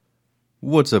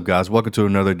What's up, guys? Welcome to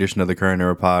another edition of the Current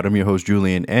Era Pod. I'm your host,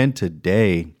 Julian, and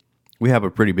today we have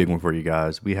a pretty big one for you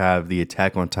guys. We have the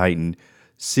Attack on Titan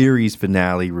series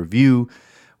finale review.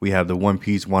 We have the One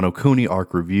Piece Wano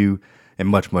Arc review, and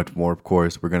much, much more, of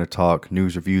course. We're going to talk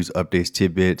news, reviews, updates,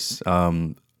 tidbits.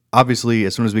 Obviously,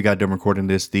 as soon as we got done recording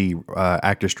this, the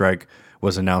actor strike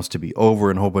was announced to be over,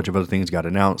 and a whole bunch of other things got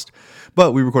announced.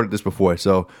 But we recorded this before,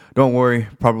 so don't worry.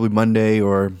 Probably Monday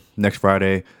or next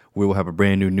Friday, we will have a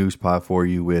brand new news pod for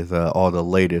you with all the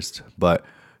latest. But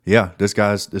yeah, this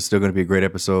is still going to be a great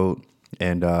episode.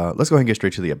 And let's go ahead and get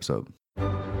straight to the episode.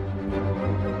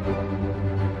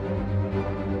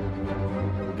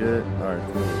 Good. All right,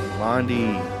 cool.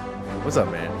 Mondy, what's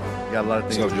up, man? You got a lot of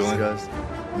things to discuss.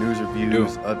 News,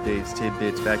 reviews, updates,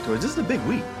 tidbits, factoids. This is a big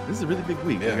week. This is a really big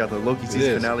week. Yeah, we got the Loki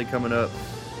season finale coming up.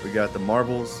 We got the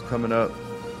Marvels coming up.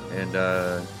 And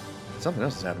something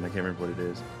else is happening. I can't remember what it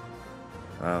is.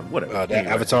 Whatever. The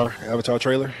Avatar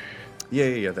trailer.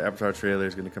 Yeah. The Avatar trailer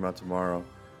is going to come out tomorrow.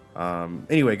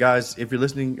 Anyway, guys, if you're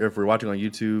listening or if we're watching on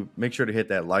YouTube, make sure to hit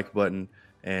that like button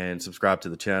and subscribe to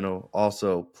the channel.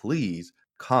 Also, please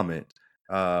comment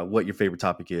what your favorite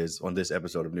topic is on this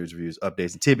episode of News, Reviews,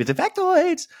 Updates, and Tidbits and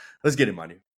Factoids. Let's get it,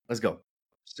 Monty. Let's go.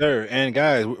 Sir, and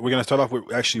guys, we're going to start off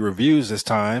with actually reviews this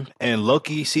time. And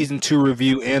Loki Season 2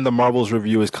 review and the Marvels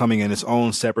review is coming in its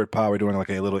own separate pod. We're doing like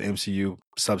a little MCU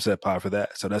subset pod for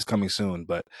that. So that's coming soon.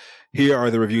 But here are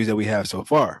the reviews that we have so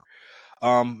far.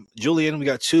 Julian, we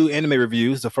got 2 anime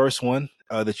reviews. The first one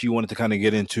that you wanted to kind of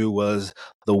get into was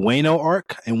the Wano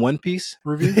Arc in One Piece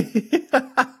review.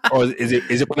 Or is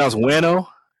it pronounced Wano?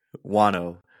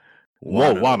 Wano.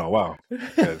 Whoa, Wano. Wow.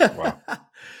 Wow.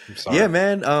 Yeah,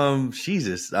 man.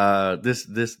 Jesus.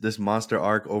 This monster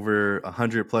arc, over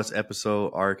 100+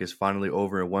 episode arc, is finally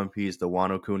over in One Piece. The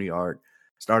Wano Kuni arc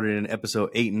started in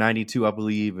episode 892, I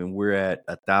believe, and we're at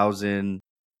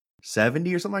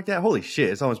 1,070 or something like that. Holy shit!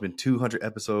 It's almost been 200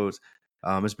 episodes.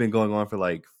 It's been going on for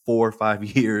like 4 or 5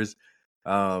 years,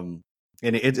 and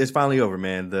it's finally over,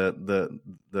 man.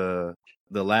 The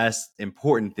last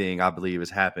important thing I believe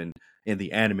has happened in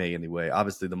the anime anyway.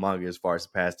 Obviously, the manga is far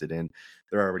surpassed it, and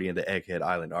they're already in the Egghead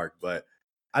Island arc. But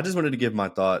I just wanted to give my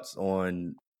thoughts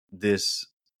on this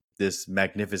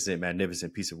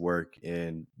magnificent piece of work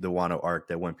in the Wano arc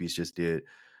that One Piece just did.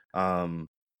 Are you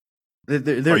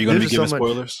going to be giving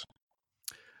spoilers?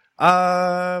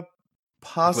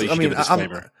 Possibly.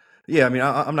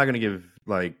 I'm not going to give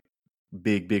like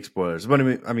big spoilers, but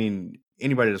I mean,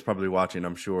 anybody that's probably watching,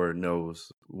 I'm sure,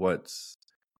 knows what's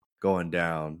going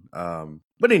down.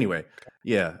 But anyway,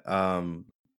 yeah.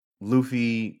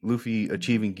 Luffy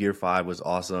achieving Gear 5 was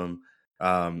awesome.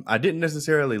 I didn't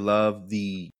necessarily love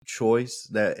the choice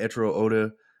that Eiichiro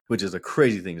Oda, which is a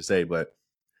crazy thing to say, but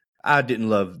I didn't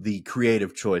love the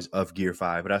creative choice of Gear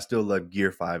 5, but I still love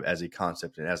Gear 5 as a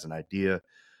concept and as an idea.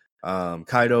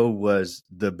 Kaido was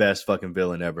the best fucking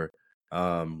villain ever.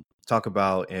 Talk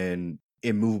about an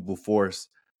immovable force.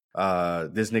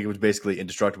 This nigga was basically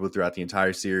indestructible throughout the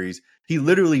entire series. He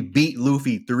literally beat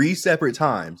Luffy 3 separate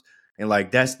times. And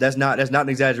like that's not an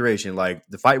exaggeration. Like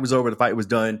the fight was over, the fight was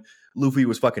done. Luffy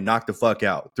was fucking knocked the fuck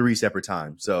out 3 separate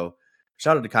times. So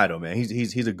shout out to Kaido, man.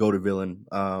 He's a goated villain.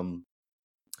 And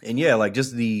yeah, like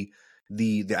just the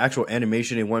actual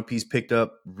animation in One Piece picked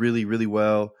up really, really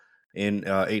well in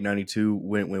 892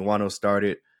 when Wano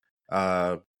started.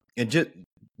 And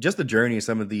just the journey and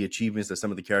some of the achievements that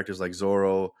some of the characters like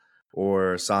Zoro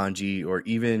or Sanji or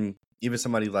even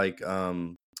somebody like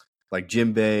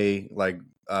Jinbei, like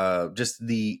just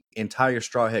the entire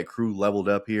Straw Hat crew leveled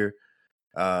up here.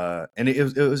 And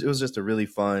it was just a really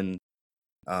fun,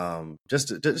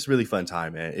 just really fun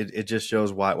time, man. It just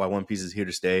shows why One Piece is here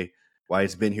to stay, why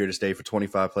it's been here to stay for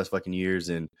 25+ fucking years,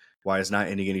 and why it's not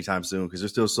ending anytime soon, because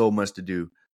there's still so much to do.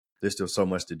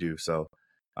 So,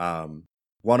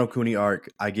 Wano Kuni arc,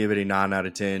 I give it a 9 out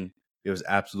of 10. It was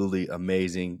absolutely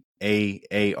amazing.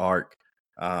 A arc.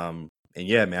 And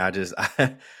yeah, man,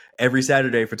 every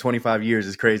Saturday for 25 years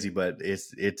is crazy, but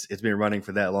it's been running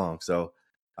for that long. So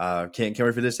can't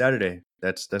wait for this Saturday.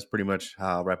 That's pretty much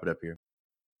how I'll wrap it up here.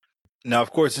 Now,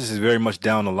 of course, this is very much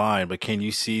down the line, but can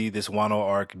you see this Wano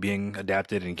arc being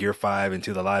adapted in Gear 5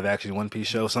 into the live action One Piece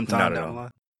show sometime down the line?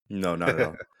 No, not at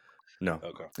all. No.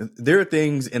 Okay. There are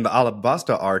things in the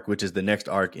Alabasta arc, which is the next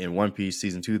arc in One Piece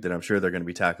Season 2, that I'm sure they're going to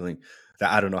be tackling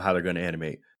that I don't know how they're going to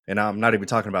animate. And I'm not even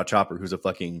talking about Chopper, who's a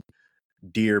fucking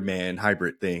deer man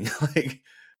hybrid thing.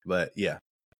 But yeah,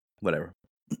 whatever.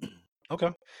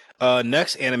 Okay.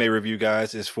 Next anime review,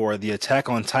 guys, is for the Attack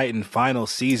on Titan final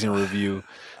season review.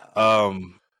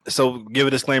 So give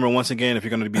a disclaimer once again if you're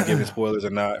going to be giving spoilers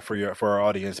or not for our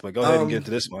audience. But go ahead and get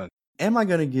into this one. am I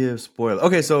gonna give spoiler?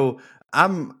 Okay, so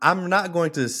I'm not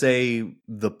going to say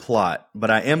the plot,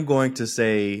 but I am going to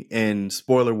say in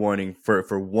spoiler warning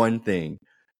for one thing.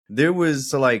 There was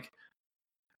so like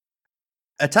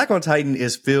Attack on Titan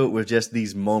is filled with just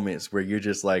these moments where you're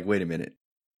just like, wait a minute,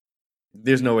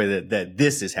 there's no way that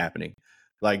this is happening.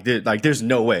 There's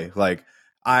no way. Like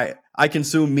I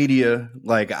consume media.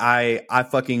 Like I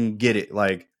fucking get it.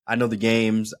 Like I know the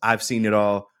games. I've seen it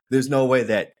all. There's no way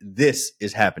that this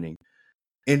is happening.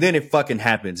 And then it fucking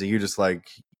happens, and you're just like,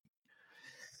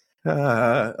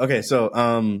 okay.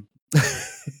 So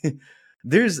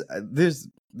there's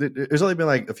only been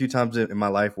like a few times in my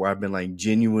life where I've been like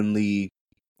genuinely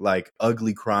like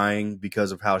ugly crying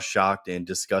because of how shocked and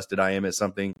disgusted I am at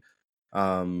something.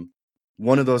 One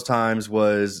of those times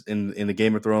was in the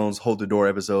Game of Thrones Hold the Door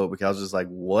episode, because I was just like,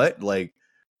 what? Like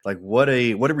what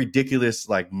a ridiculous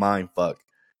like mind fuck.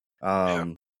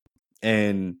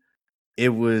 And it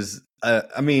was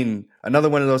I mean, another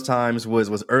one of those times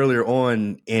was earlier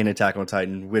on in Attack on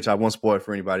Titan, which I won't spoil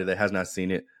for anybody that has not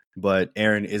seen it, but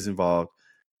Eren is involved.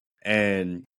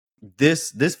 And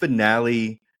this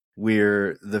finale,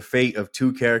 where the fate of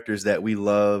two characters that we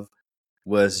love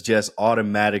was just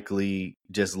automatically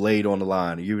just laid on the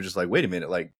line. And you were just like, wait a minute,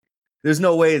 like there's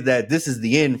no way that this is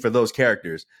the end for those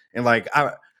characters. And like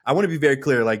I want to be very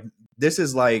clear, like this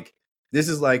is like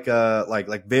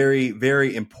very,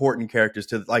 very important characters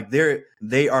to like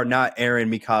they are not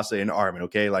Eren, Mikasa, and Armin,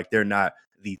 okay? Like they're not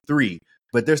the three,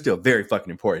 but they're still very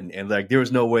fucking important. And like there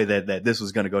was no way that this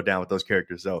was gonna go down with those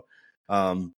characters. So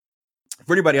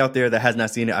for anybody out there that has not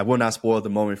seen it, I will not spoil the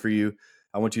moment for you.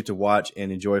 I want you to watch and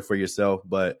enjoy it for yourself.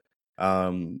 But I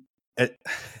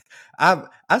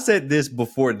said this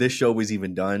before this show was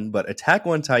even done, but Attack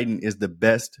on Titan is the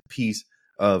best piece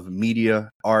of media,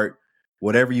 art,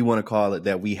 whatever you want to call it,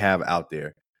 that we have out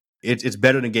there. It's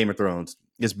better than Game of Thrones.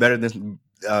 It's better than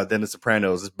The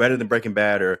Sopranos. It's better than Breaking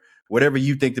Bad or whatever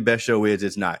you think the best show is.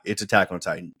 It's not. It's Attack on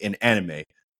Titan in anime.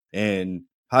 And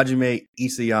Hajime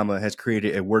Isayama has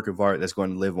created a work of art that's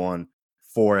going to live on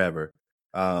forever.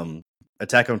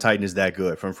 Attack on Titan is that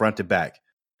good from front to back.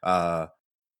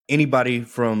 Anybody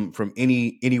from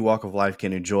any walk of life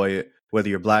can enjoy it, whether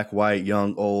you're black, white,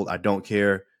 young, old. I don't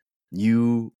care.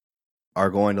 You are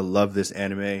going to love this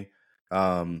anime.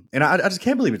 And I just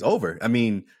can't believe it's over. I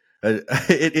mean,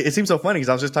 it seems so funny because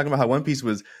I was just talking about how One Piece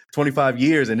was 25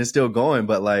 years and it's still going,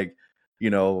 but like, you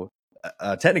know,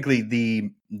 technically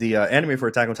the anime for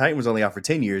Attack on Titan was only out for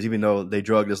 10 years, even though they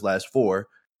drugged this last 4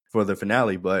 for the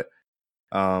finale. But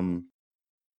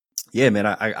yeah, man,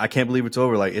 I can't believe it's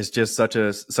over. Like, it's just such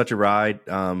a ride.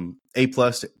 A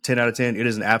plus, 10 out of 10. It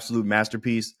is an absolute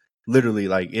masterpiece. Literally,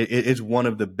 like it's one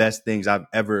of the best things I've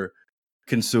ever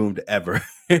consumed ever.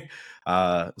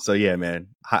 So yeah, man,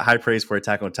 high praise for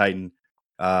Attack on Titan.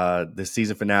 The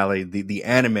season finale, the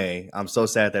anime. I'm so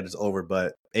sad that it's over,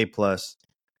 but A plus,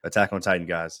 Attack on Titan,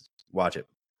 guys, watch it.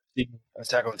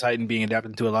 Attack on Titan being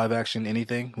adapted into a live action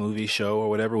anything, movie, show, or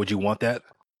whatever. Would you want that?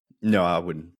 No, I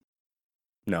wouldn't.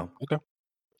 No. Okay.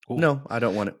 Cool. No, I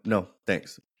don't want it. No,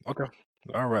 thanks. Okay.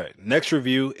 All right. Next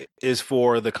review is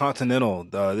for The Continental.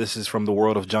 This is from the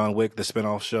world of John Wick, the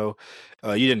spinoff show.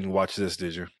 You didn't watch this,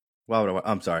 did you? Why would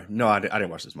I'm sorry. No, I didn't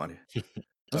watch this, Monty.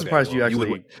 I'm surprised you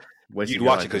actually. You'd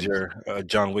watch it because you're a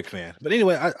John Wick fan. But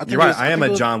anyway, I think you're right. I am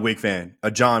a John Wick fan. A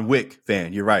John Wick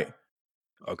fan. You're right.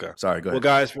 Okay. Sorry, go ahead. Well,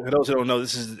 guys, for those who don't know,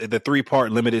 this is the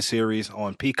 3-part limited series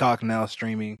on Peacock now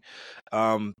streaming.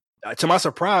 To my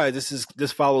surprise,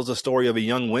 this follows the story of a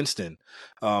young Winston,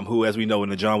 who, as we know in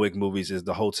the John Wick movies, is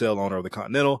the hotel owner of the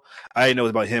Continental. I didn't know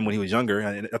about him when he was younger,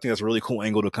 and I think that's a really cool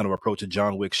angle to kind of approach a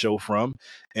John Wick show from.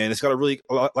 And it's got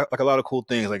a lot of cool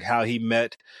things, like how he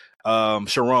met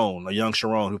Sharon, a young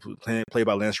Sharon, who played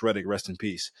by Lance Reddick, rest in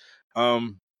peace.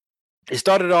 It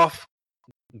started off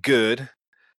good.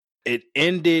 It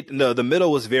ended, the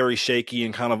middle was very shaky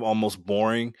and kind of almost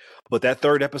boring, but that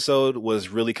third episode was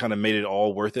really kind of made it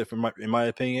all worth it in my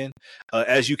opinion.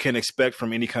 As you can expect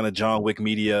from any kind of John Wick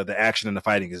media, the action and the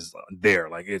fighting is there.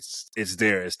 Like it's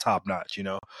there. It's top notch, you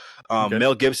know. Okay.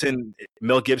 Mel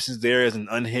Gibson's there as an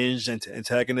unhinged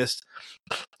antagonist.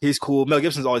 He's cool. Mel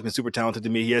Gibson's always been super talented to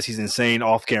me. Yes, he's insane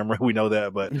off camera. We know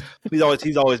that, but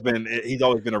he's always been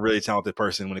a really talented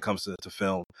person when it comes to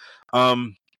film.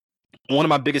 One of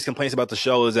my biggest complaints about the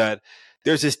show is that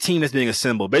there's this team that's being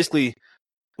assembled. Basically,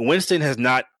 Winston has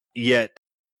not yet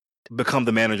become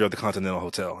the manager of the Continental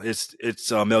Hotel.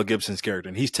 It's Mel Gibson's character,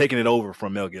 and he's taking it over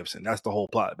from Mel Gibson. That's the whole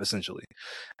plot, essentially.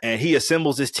 And he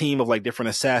assembles this team of like different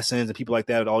assassins and people like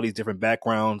that with all these different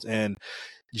backgrounds. And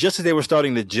just as they were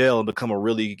starting to gel and become a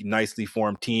really nicely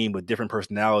formed team with different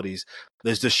personalities,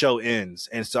 the show ends.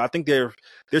 And so I think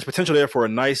there's potential there for a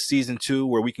nice season 2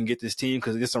 where we can get this team,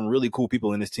 because there's some really cool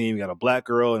people in this team. We got a black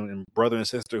girl and brother and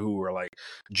sister who are like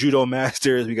judo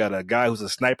masters. We got a guy who's a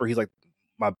sniper. He's like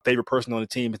my favorite person on the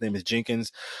team. His name is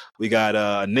Jenkins. We got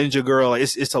a ninja girl.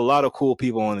 It's a lot of cool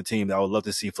people on the team that I would love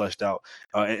to see fleshed out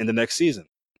in the next season.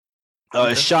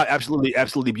 Okay. It's shot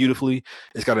absolutely beautifully.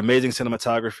 It's got amazing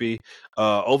cinematography.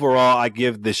 Overall, I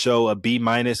give the show a B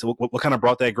minus. What kind of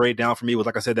brought that grade down for me was,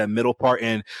 like I said, that middle part.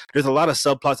 And there's a lot of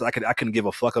subplots that I couldn't give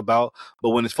a fuck about.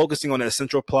 But when it's focusing on that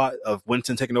central plot of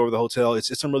Winston taking over the hotel,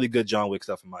 it's some really good John Wick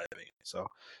stuff in my opinion. So,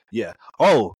 yeah.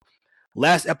 Oh,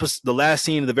 the last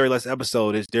scene of the very last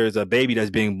episode is there's a baby that's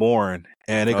being born,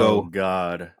 and they go, "Oh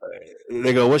God!"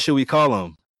 They go, "What should we call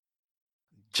him?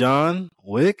 John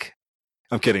Wick?"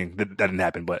 I'm kidding. That didn't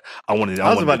happen, but I wanted.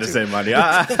 I was about to say, Mondy.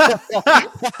 I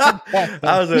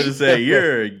was about to say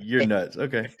you're nuts.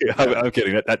 Okay, yeah, I'm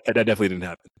kidding. That definitely didn't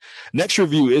happen. Next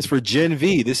review is for Gen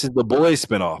V. This is the Boys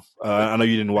spinoff. I know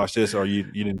you didn't watch this, or you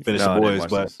didn't finish the Boys,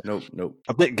 but this. Nope.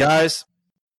 I think, guys,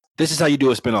 this is how you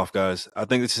do a spinoff, guys. I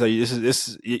think this is how you.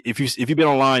 This. If you've been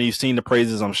online, you've seen the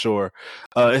praises, I'm sure.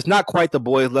 It's not quite the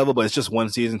Boys level, but it's just one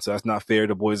season, so that's not fair.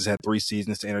 The Boys has had 3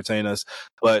 seasons to entertain us,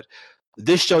 but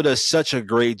this show does such a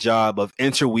great job of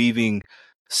interweaving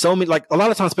so many, like a lot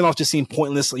of times spinoffs just seem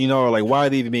pointless, or like, why are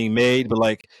they even being made? But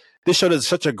like this show does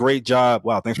such a great job.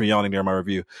 Wow, thanks for yawning there in my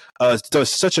review. It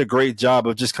does such a great job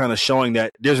of just kind of showing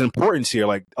that there's importance here.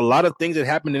 Like a lot of things that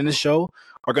happen in this show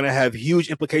are going to have huge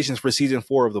implications for season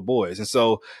 4 of The Boys. And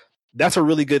so that's a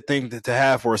really good thing to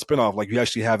have for a spinoff. Like you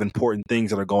actually have important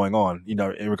things that are going on,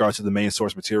 in regards to the main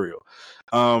source material.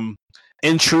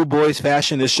 In true Boys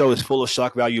fashion, this show is full of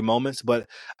shock value moments, but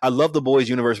I love the Boys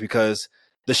universe because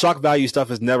the shock value stuff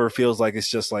never feels like it's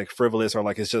just like frivolous or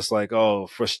like it's just like, oh,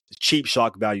 for cheap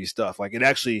shock value stuff. Like it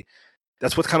actually,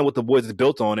 that's what's kind of what the Boys is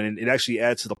built on, and it actually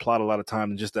adds to the plot a lot of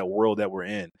time in just that world that we're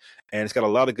in. And it's got a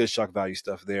lot of good shock value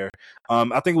stuff there.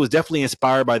 I think it was definitely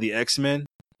inspired by the X-Men,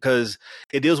 because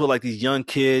it deals with like these young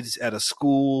kids at a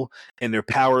school and their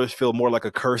powers feel more like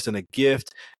a curse than a gift.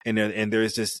 And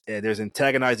there's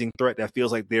antagonizing threat that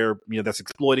feels like they're, that's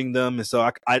exploiting them. And so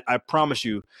I promise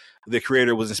you the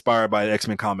creator was inspired by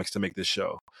X-Men comics to make this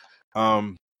show.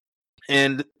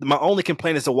 And my only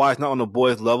complaint as to why it's not on the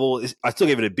Boys level is I still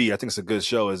gave it a B. I think it's a good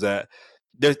show, is that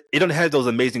it don't have those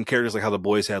amazing characters like how the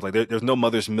Boys had. Like there's no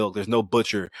Mother's Milk, there's no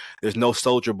Butcher, there's no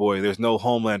Soldier Boy, there's no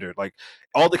Homelander. Like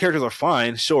all the characters are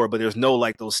fine, sure, but there's no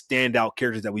like those standout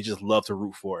characters that we just love to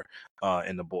root for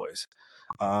in the Boys.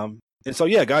 And so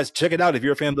yeah, guys, check it out if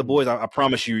you're a fan of the Boys. I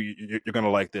promise you're gonna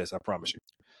like this. I promise you.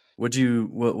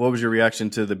 What was your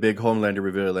reaction to the big Homelander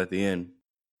reveal at the end?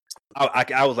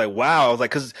 I was like, wow. I was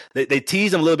like, because they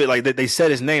teased him a little bit, like they said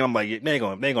his name. I'm like, they ain't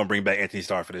gonna bring back Anthony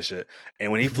Starr for this shit.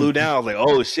 And when he flew down, I was like,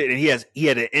 oh shit. And he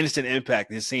had an instant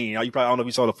impact in the scene. You probably, I don't know if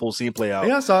you saw the full scene play out.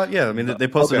 Yeah, I saw it. Yeah, I mean they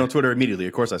posted it on Twitter immediately.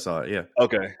 Of course, I saw it. Yeah.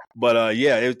 Okay, but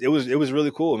yeah, it was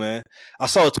really cool, man. I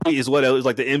saw a tweet as well. It was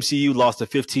like the MCU lost a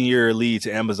 15-year lead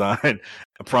to Amazon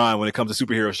Prime when it comes to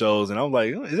superhero shows, and I'm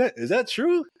like, is that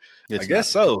true? I guess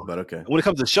so, but okay. When it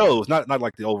comes to shows, not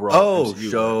like the overall. MCU,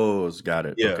 shows, right? Got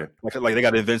it. Yeah, okay. Like they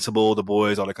got Invincible, The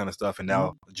Boys, all that kind of stuff, and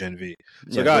now Gen V.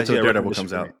 So guys, until Daredevil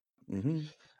comes out.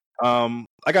 Mm-hmm.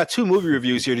 I got 2 movie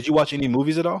reviews here. Did you watch any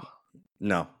movies at all?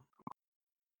 No.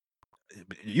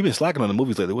 You've been slacking on the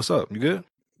movies lately. What's up? You good?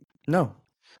 No.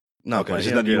 Okay. It's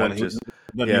just nothing you want to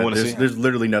see. There's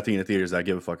literally nothing in the theaters that I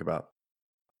give a fuck about.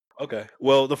 Okay.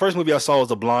 Well, the first movie I saw was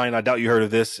The Blind. I doubt you heard of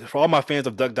this. For all my fans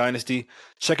of Duck Dynasty,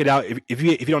 check it out. If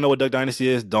you don't know what Duck Dynasty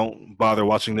is, don't bother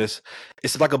watching this.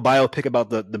 It's like a biopic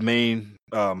about the main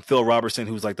Phil Robertson,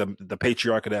 who's like the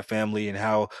patriarch of that family, and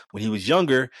how when he was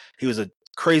younger, he was a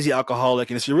crazy alcoholic,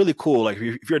 and it's really cool. Like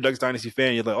if you're a Duck Dynasty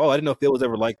fan, you're like, oh, I didn't know Phil was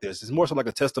ever like this. It's more so like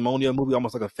a testimonial movie,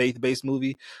 almost like a faith-based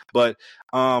movie. But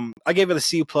I gave it a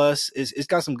C+. It's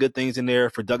got some good things in there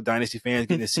for Duck Dynasty fans,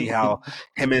 getting to see how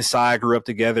him and Cy grew up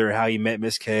together, and how he met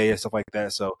Miss K and stuff like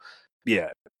that. So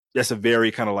yeah, that's a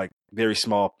very kind of like very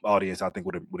small audience I think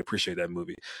would appreciate that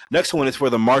movie. Next one is for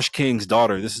The Marsh King's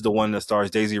Daughter. This is the one that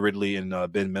stars Daisy Ridley and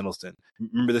Ben Mendelsohn.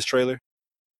 Remember this trailer?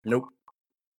 Nope.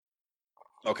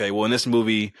 Okay, well, in this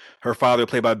movie, her father,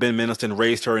 played by Ben Mendelsohn,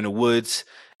 raised her in the woods,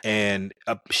 and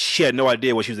she had no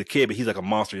idea when she was a kid, but he's like a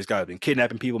monster. This guy's been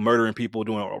kidnapping people, murdering people,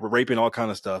 raping, all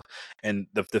kind of stuff. And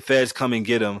the feds come and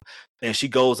get him, and she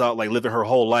goes out like living her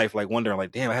whole life, like wondering,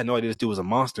 like, damn, I had no idea this dude was a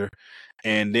monster.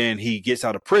 And then he gets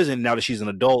out of prison now that she's an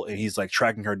adult, and he's like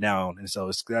tracking her down. And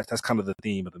so that's kind of the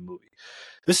theme of the movie.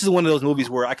 This is one of those movies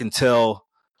where I can tell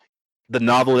the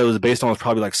novel that was based on was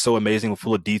probably like so amazing,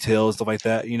 full of details and stuff like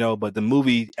that, you know. But the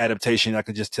movie adaptation, I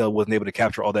could just tell, wasn't able to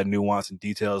capture all that nuance and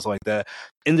details like that.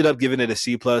 Ended up giving it a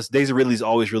C plus. Daisy Ridley's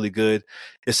always really good.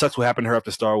 It sucks what happened to her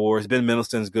after Star Wars. Ben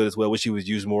Mendelsohn's good as well. Wish he was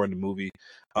used more in the movie.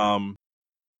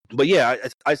 But yeah,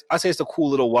 I say it's a cool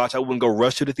little watch. I wouldn't go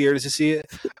rush to the theaters to see it,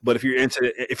 but if you're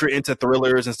into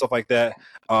thrillers and stuff like that,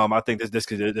 I think this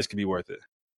could be worth it.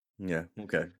 Yeah.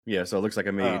 Okay. Yeah. So it looks like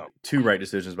I made two right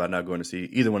decisions by not going to see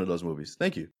either one of those movies.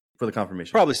 Thank you for the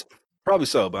confirmation. Probably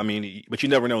so. But I mean, but you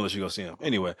never know unless you go see them.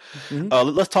 Anyway,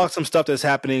 let's talk some stuff that's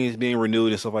happening, is being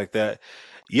renewed and stuff like that.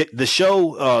 The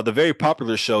show, the very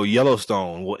popular show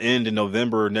Yellowstone, will end in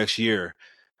November next year.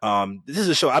 This is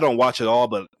a show I don't watch at all,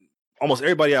 but almost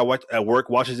everybody I watch at work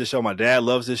watches this show. My dad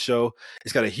loves this show.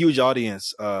 It's got a huge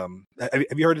audience. Have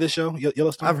you heard of this show,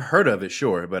 Yellowstone? I've heard of it,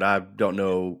 sure, but I don't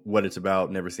know what it's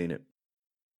about. Never seen it.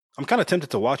 I'm kind of tempted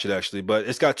to watch it, actually, but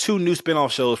it's got two new spinoff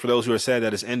shows for those who are sad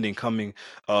that it's ending coming.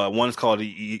 One's called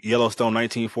Yellowstone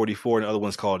 1944, and the other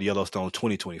one's called Yellowstone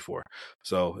 2024.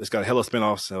 So it's got a hella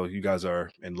spinoffs, so you guys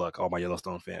are in luck, all my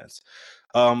Yellowstone fans.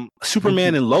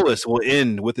 Superman and Lois will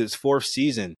end with its fourth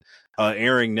season,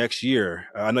 airing next year.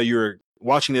 I know you're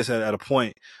watching this at a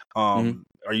point. How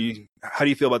do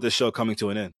you feel about this show coming to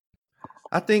an end?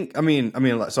 I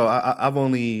mean, so I'm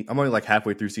only like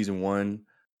halfway through season 1.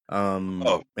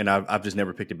 And I've just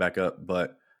never picked it back up,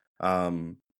 but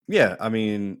yeah, I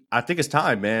mean, I think it's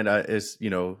time, man. It's, you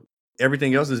know,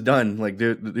 everything else is done. Like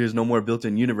there's no more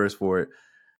built-in universe for it.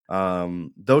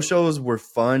 Those shows were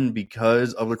fun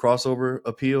because of the crossover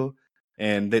appeal,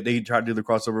 and they try to do the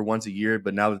crossover once a year,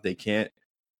 but now that they can't,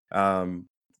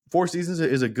 4 seasons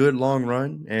is a good long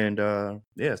run, and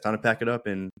yeah, it's time to pack it up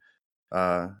and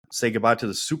say goodbye to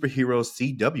the superhero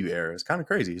CW era. It's kind of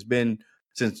crazy. It's been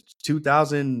since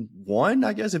 2001,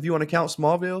 I guess, if you want to count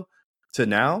Smallville, to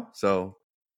now. So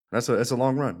that's a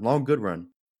long run, good run.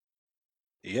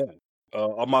 Yeah.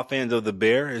 All my fans of The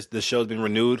Bear, the show's been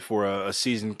renewed for a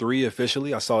season 3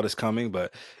 officially. I saw this coming,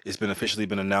 but it's been officially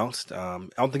been announced. I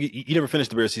don't think you never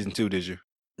finished The Bear season 2, did you?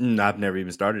 I've never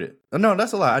even started it. Oh, no,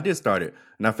 that's a lie. I did start it,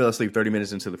 and I fell asleep 30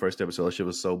 minutes into the first episode. That shit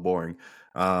was so boring.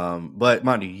 But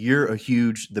Monty, you're a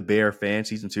huge The Bear fan.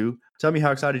 Season 2. Tell me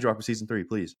how excited you are for season 3,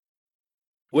 please.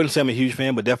 Wouldn't say I'm a huge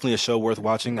fan, but definitely a show worth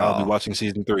watching. I'll be watching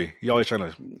season 3. You're always trying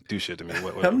to do shit to me.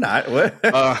 I'm not. What?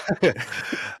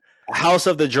 House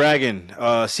of the Dragon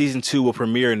season 2 will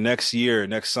premiere next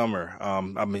summer. I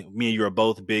mean, me and you are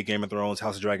both big Game of Thrones,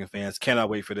 House of Dragon fans. Cannot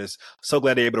wait for this. So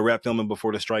glad they're able to wrap filming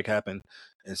before the strike happened.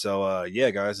 And so, yeah,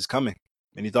 guys, it's coming.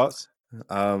 Any thoughts?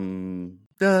 All right,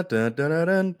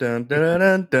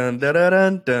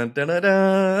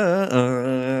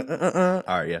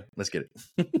 yeah, let's get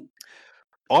it.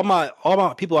 All my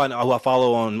people I know who I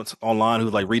follow online who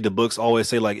like read the books always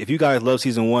say, like, if you guys love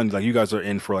season 1, like, you guys are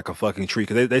in for like a fucking treat,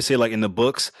 because they say, like, in the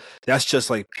books that's just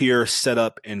like pure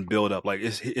setup and build up. Like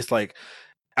it's like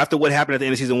after what happened at the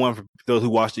end of season 1, for those who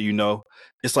watched it, you know,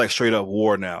 it's like straight up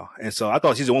war now. And so I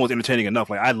thought season 1 was entertaining enough.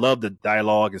 Like, I love the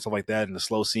dialogue and stuff like that and the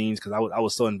slow scenes because I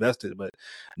was so invested. But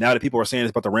now that people are saying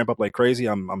it's about to ramp up like crazy,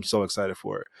 I'm so excited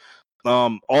for it.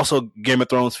 Also, Game of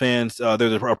Thrones fans,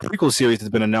 there's a prequel series that's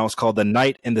been announced called The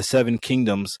Knight and the Seven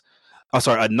Kingdoms.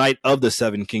 A Knight of the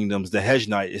Seven Kingdoms, the Hedge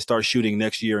Knight. It starts shooting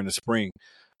next year in the spring.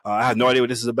 I have no idea what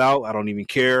this is about. I don't even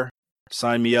care.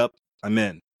 Sign me up. I'm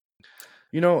in.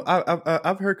 You know,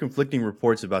 I've heard conflicting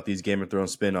reports about these Game of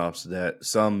Thrones spinoffs, that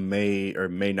some may or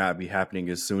may not be happening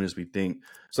as soon as we think.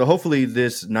 So hopefully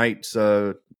this Knight's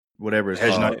whatever it's Hedge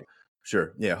called. Knight.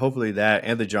 Sure. Yeah, hopefully that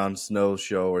and the Jon Snow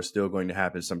show are still going to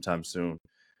happen sometime soon.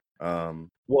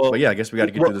 But yeah, I guess we got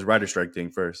to get through this writer strike thing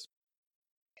first.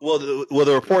 Well,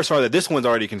 the reports are that this one's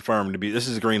already confirmed to be. This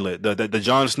is greenlit. The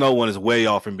Jon Snow one is way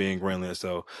off from being greenlit,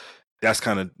 so that's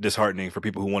kind of disheartening for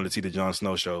people who wanted to see the Jon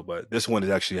Snow show. But this one is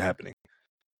actually happening.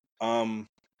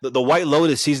 The White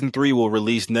Lotus season 3 will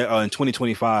release in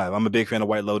 2025. I'm a big fan of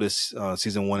White Lotus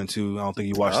season 1 and 2. I don't think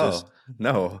you watched this.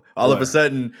 No. All of a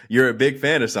sudden, you're a big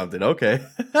fan of something. Okay.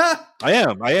 I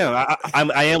am. I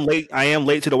am late. I am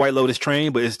late to the White Lotus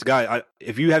train, but it's the guy.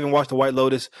 If you haven't watched the White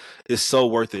Lotus, it's so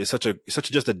worth it. It's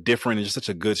just a different and just such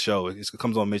a good show. It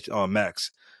comes on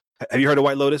Max. Have you heard of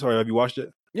White Lotus, or have you watched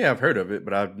it? Yeah, I've heard of it,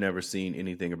 but I've never seen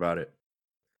anything about it.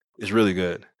 It's really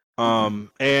good.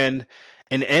 And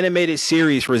an animated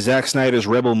series for Zack Snyder's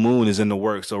Rebel Moon is in the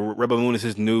works. So Rebel Moon is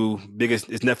it's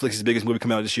Netflix's biggest movie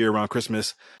coming out this year around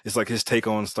Christmas. It's like his take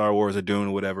on Star Wars or Dune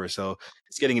or whatever. So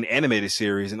it's getting an animated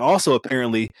series. And also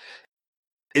apparently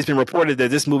it's been reported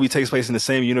that this movie takes place in the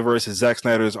same universe as Zack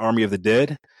Snyder's Army of the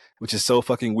Dead, which is so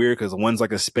fucking weird because one's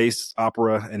like a space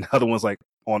opera and the other one's like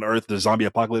on Earth, the zombie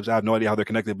apocalypse. I have no idea how they're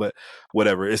connected, but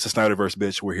whatever. It's the Snyderverse,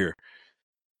 bitch. We're here.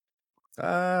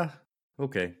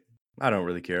 Okay. I don't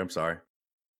really care. I'm sorry.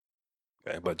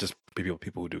 Okay, but just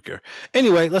people who do care.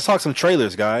 Anyway, let's talk some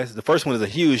trailers, guys. The first one is a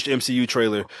huge MCU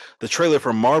trailer. The trailer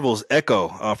for Marvel's Echo.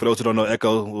 For those who don't know,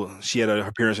 Echo, she had an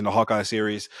appearance in the Hawkeye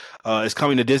series. Is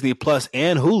coming to Disney Plus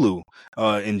and Hulu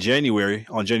in January,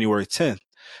 on January 10th.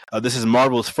 This is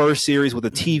Marvel's first series with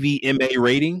a TVMA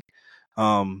rating.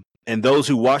 And those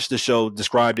who watched the show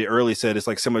described it early, said it's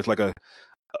like similar to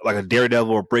like a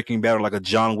Daredevil or Breaking Bad or like a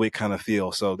John Wick kind of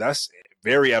feel. So that's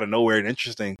very out of nowhere and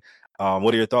interesting.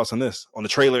 What are your thoughts on this, on the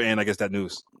trailer and I guess that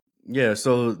news? Yeah,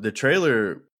 so the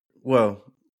trailer, well,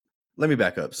 let me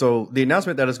back up. So the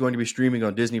announcement that it's going to be streaming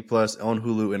on Disney Plus, on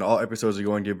Hulu, and all episodes are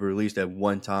going to be released at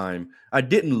one time. I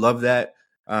didn't love that.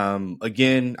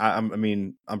 Again, I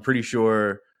mean, I'm pretty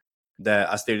sure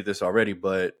that I stated this already,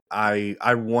 but I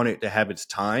want it to have its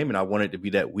time, and I want it to be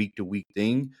that week to week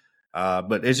thing.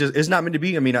 But it's not meant to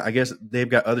be. I mean, I guess they've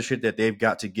got other shit that they've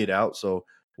got to get out, so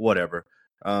whatever.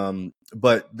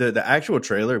 But the actual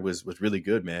trailer was really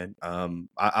good, man.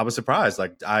 I was surprised.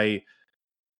 Like I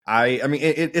mean,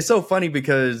 it's so funny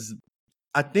because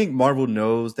I think Marvel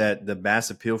knows that the mass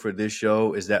appeal for this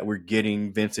show is that we're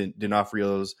getting Vincent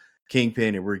D'Onofrio's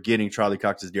Kingpin and we're getting Charlie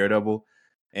Cox's Daredevil,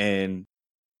 and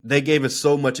they gave us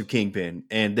so much of Kingpin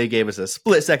and they gave us a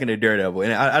split second of Daredevil,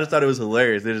 and I just thought it was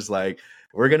hilarious. They're just like,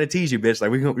 we're gonna tease you, bitch. Like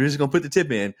we're just gonna put the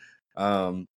tip in.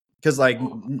 Because like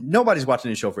nobody's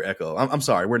watching this show for Echo. I'm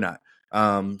sorry, we're not.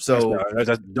 Don't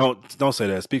say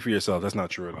that. Speak for yourself. That's not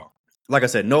true at all. Like I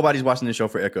said, nobody's watching this show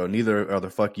for Echo. Neither are the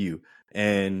fuck you.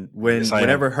 And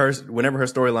whenever her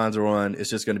storylines are on, it's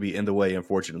just going to be in the way,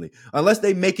 unfortunately. Unless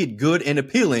they make it good and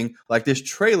appealing, like this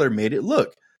trailer made it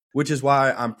look. Which is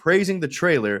why I'm praising the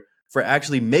trailer for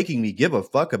actually making me give a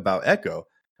fuck about Echo.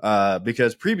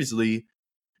 Because previously,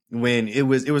 when it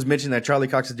was mentioned that Charlie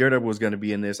Cox's Daredevil was going to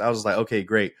be in this, I was like, okay,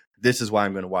 great. This is why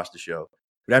I'm going to watch the show.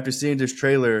 But after seeing this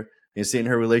trailer and seeing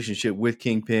her relationship with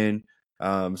Kingpin,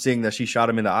 seeing that she shot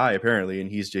him in the eye apparently,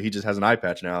 and he just has an eye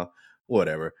patch now,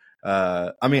 whatever.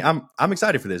 I mean, I'm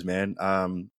excited for this, man.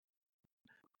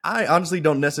 I honestly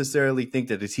don't necessarily think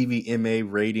that the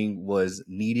TVMA rating was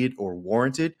needed or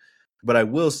warranted, but I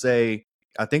will say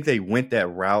I think they went that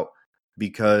route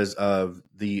because of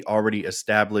the already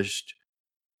established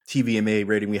TVMA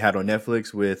rating we had on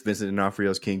Netflix with Vincent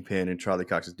D'Onofrio's Kingpin and Charlie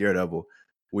Cox's Daredevil,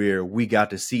 where we got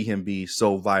to see him be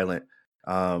so violent.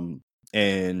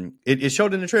 And it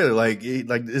showed in the trailer, like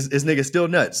this nigga's still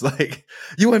nuts. Like,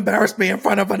 you embarrassed me in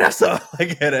front of Vanessa.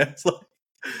 Like, it's like,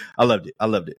 I loved it.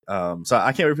 So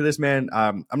I can't wait for this, man.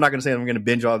 I'm not gonna say I'm gonna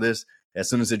binge all this as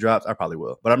soon as it drops. I probably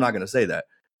will, but I'm not gonna say that.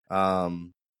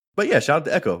 But yeah, shout out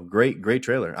to Echo. Great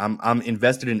trailer. I'm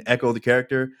invested in Echo the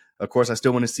character. Of course, I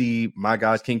still want to see my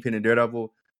guys Kingpin and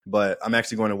Daredevil, but I'm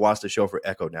actually going to watch the show for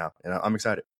Echo now, and I'm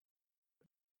excited.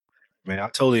 Man, I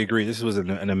totally agree. This was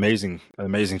an amazing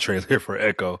trailer for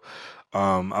Echo.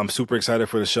 I'm super excited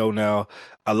for the show now.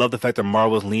 I love the fact that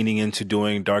Marvel's leaning into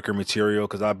doing darker material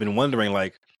because I've been wondering,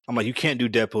 like, you can't do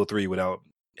Deadpool 3 without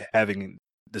having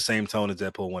the same tone as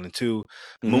Deadpool 1 and 2.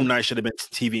 Mm-hmm. Moon Knight should have been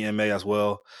TVMA as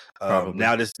well.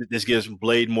 Now this gives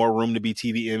Blade more room to be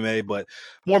TVMA, but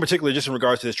more in particular, just in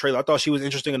regards to this trailer, I thought she was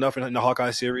interesting enough in the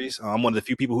Hawkeye series. I'm one of the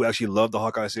few people who actually love the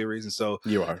Hawkeye series, and so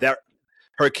you are. That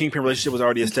her Kingpin relationship was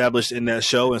already established in that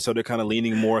show, and so they're kind of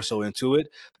leaning more so into it.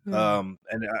 I'm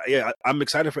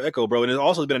excited for Echo, bro. And it's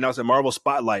also been announced that Marvel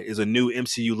Spotlight is a new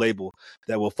MCU label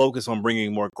that will focus on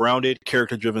bringing more grounded,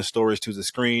 character-driven stories to the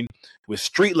screen with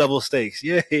street-level stakes.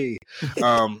 Yay!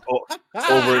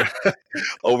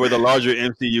 Over the larger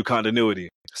MCU continuity.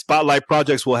 Spotlight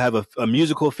projects will have a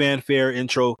musical fanfare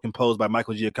intro composed by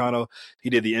Michael Giacchino. He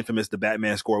did the infamous The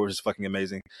Batman score, which is fucking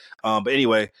amazing. But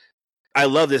anyway, I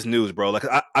love this news, bro. Like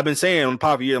I've been saying on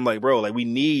Pop Year, I'm like, bro, like we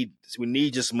need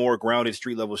just more grounded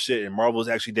street level shit. And Marvel's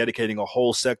actually dedicating a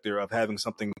whole sector of having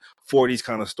something for these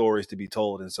kind of stories to be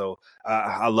told. And so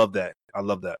I love that. I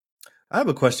love that. I have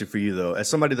a question for you though. As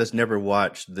somebody that's never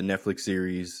watched the Netflix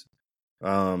series,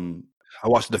 I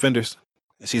watched Defenders,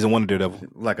 season 1 of Daredevil.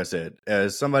 Like I said,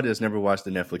 as somebody that's never watched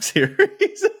the Netflix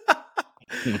series,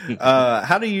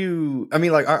 how do you? I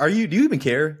mean, like, do you even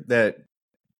care that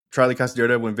Charlie Cox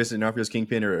Daredevil and Vincent D'Onofrio's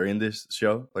Kingpin are in this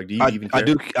show? Like, do you even care?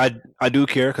 I do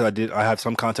care because I have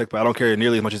some context, but I don't care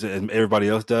nearly as much as everybody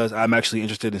else does. I'm actually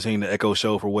interested in seeing the Echo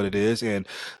show for what it is, and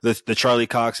the Charlie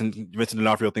Cox and Vincent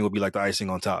D'Onofrio thing will be like the icing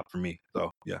on top for me.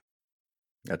 So yeah,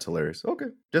 that's hilarious. Okay,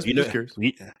 just curious.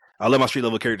 I love my street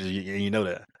level characters, and you know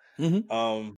that.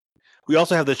 Mm-hmm. We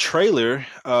also have the trailer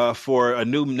for a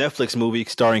new Netflix movie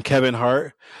starring Kevin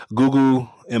Hart, Gugu,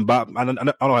 and Bob. I don't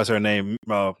know how to say her name.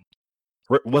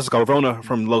 What's it called? Ravonna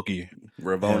from Loki.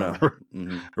 Ravonna.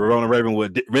 Ravonna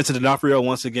Ravenwood. Vincent D'Onofrio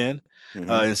once again.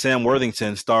 And Sam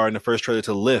Worthington star in the first trailer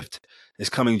to Lift. It's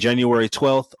coming January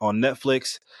 12th on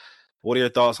Netflix. What are your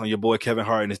thoughts on your boy Kevin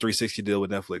Hart and his 360 deal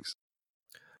with Netflix?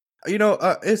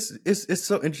 It's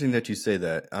so interesting that you say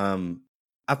that.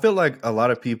 I feel like a lot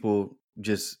of people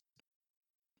just,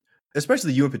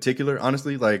 especially you in particular,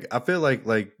 honestly, like I feel like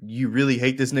you really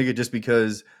hate this nigga just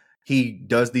because he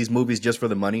does these movies just for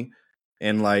the money,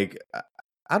 and like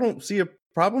I don't see a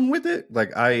problem with it.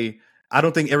 Like I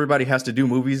don't think everybody has to do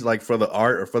movies like for the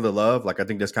art or for the love. Like I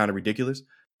think that's kind of ridiculous.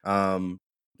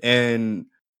 And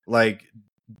like,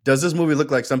 does this movie look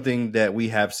like something that we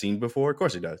have seen before? Of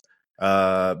course it does.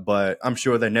 But I'm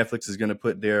sure that Netflix is going to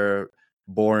put their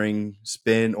boring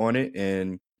spin on it,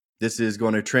 and this is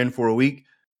going to trend for a week.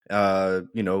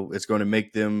 It's going to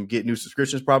make them get new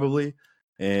subscriptions probably,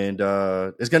 and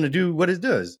it's going to do what it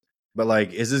does. But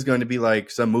like, is this going to be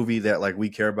like some movie that like we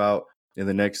care about in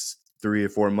the next 3 or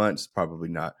 4 months? Probably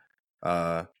not.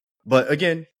 But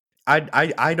again,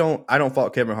 I don't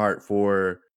fault Kevin Hart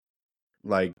for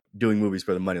like doing movies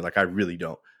for the money. Like I really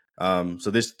don't.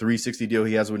 So this 360 deal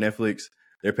he has with Netflix,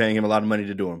 they're paying him a lot of money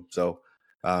to do them. So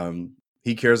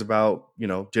he cares about,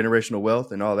 generational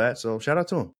wealth and all that. So shout out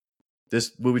to him.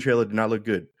 This movie trailer did not look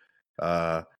good.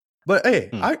 But hey,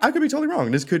 I could be totally wrong.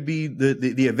 This could be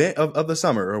the event of the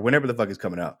summer or whenever the fuck is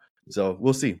coming out. So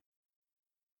we'll see.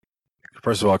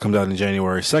 First of all, it comes out in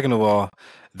January. Second of all,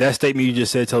 that statement you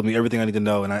just said tells me everything I need to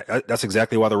know. And that's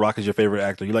exactly why The Rock is your favorite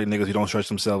actor. You like niggas who don't stretch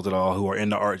themselves at all, who are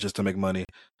into art just to make money.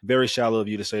 Very shallow of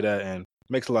you to say that, and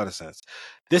makes a lot of sense.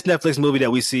 This Netflix movie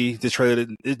that we see, this trailer,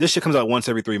 this shit comes out once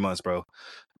every 3 months, bro.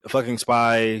 A fucking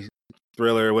spy,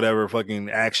 thriller, whatever, fucking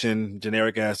action,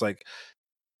 generic ass. Like,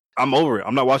 I'm over it.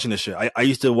 I'm not watching this shit. I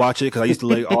used to watch it because I used to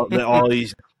like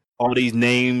all these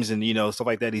names and stuff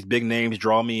like that. These big names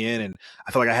draw me in, and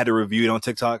I feel like I had to review it on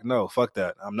TikTok. No, fuck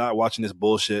that. I'm not watching this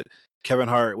bullshit. Kevin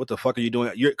Hart, what the fuck are you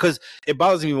doing? Because it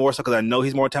bothers me more so because I know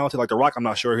he's more talented. Like The Rock, I'm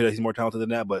not sure that he's more talented than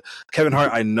that, but Kevin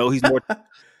Hart, I know he's more.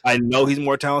 I know he's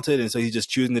more talented, and so he's just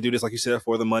choosing to do this, like you said,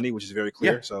 for the money, which is very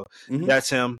clear. Yeah. So that's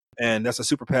him, and that's a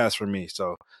super pass for me.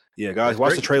 So yeah, guys,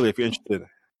 watch the trailer if you're interested.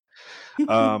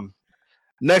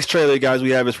 Next trailer, guys, we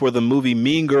have is for the movie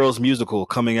Mean Girls musical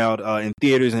coming out in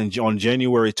theaters on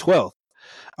January 12th.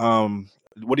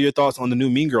 What are your thoughts on the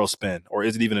new Mean Girls spin, or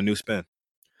is it even a new spin?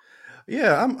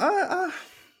 Yeah,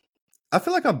 I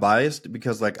feel like I'm biased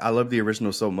because like I love the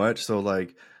original so much, so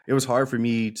like it was hard for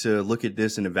me to look at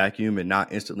this in a vacuum and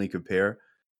not instantly compare.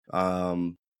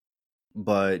 But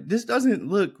this doesn't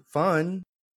look fun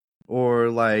or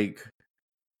like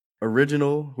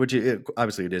original, which it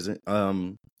obviously it isn't.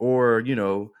 Or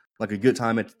like a good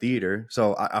time at the theater.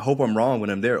 So I hope I'm wrong when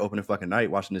I'm there opening fucking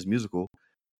night watching this musical.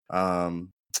 Yeah,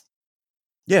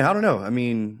 I don't know. I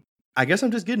mean, I guess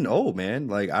I'm just getting old, man.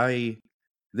 Like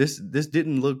this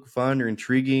didn't look fun or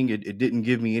intriguing. It didn't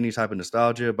give me any type of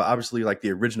nostalgia. But obviously, like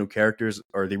the original characters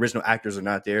or the original actors are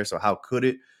not there, so how could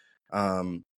it?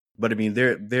 But I mean,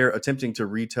 they're attempting to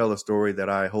retell a story that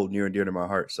I hold near and dear to my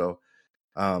heart. So,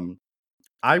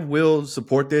 I will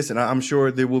support this, and I'm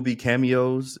sure there will be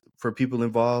cameos for people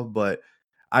involved, but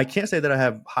I can't say that I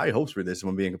have high hopes for this, if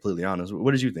I'm being completely honest.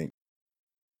 What did you think?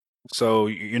 So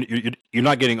you're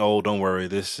not getting old. Don't worry.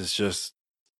 This is just.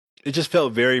 It just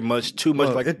felt very much too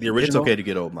much like the original. It's okay to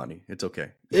get old, money. It's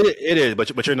okay. It is,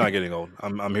 but you're not getting old.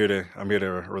 I'm here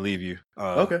to relieve you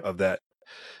of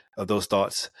those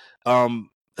thoughts.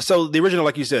 So the original,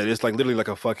 like you said, it's like literally like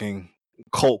a fucking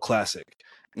cult classic,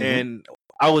 and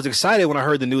I was excited when I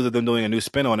heard the news of them doing a new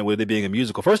spin on it with it being a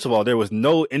musical. First of all, there was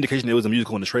no indication it was a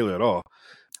musical in the trailer at all.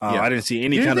 I didn't see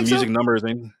any kind of music numbers.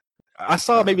 I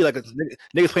saw maybe like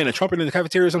niggas playing a trumpet in the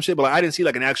cafeteria or some shit, but like, I didn't see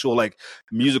like an actual like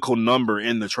musical number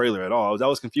in the trailer at all. That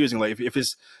was confusing. Like if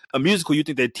it's a musical, you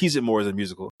think they'd tease it more as a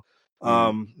musical.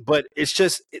 But it's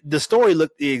just the story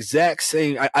looked the exact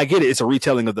same. I get it; it's a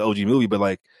retelling of the OG movie, but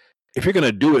like if you're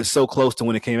gonna do it so close to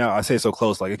when it came out, I say so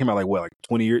close, like it came out like what, like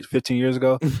 20 years, 15 years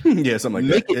ago? Yeah, something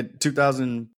like that.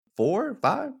 2004,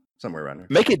 5, somewhere around there.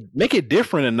 Make it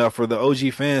different enough for the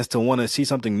OG fans to want to see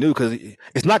something new, because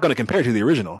it's not going to compare to the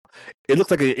original. It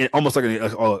looks like almost like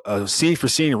a scene for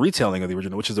scene retelling of the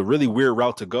original, which is a really weird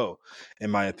route to go, in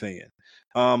my opinion.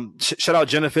 Shout out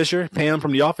Jenna Fisher, Pam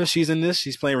from The Office. She's in this.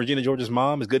 She's playing Regina George's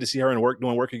mom. It's good to see her in work,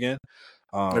 doing work again.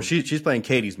 No, she's playing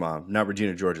Katie's mom, not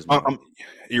Regina George's mom.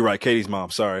 You're right, Katie's mom.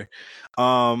 Sorry.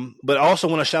 But I also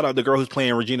want to shout out the girl who's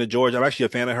playing Regina George. I'm actually a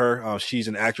fan of her. She's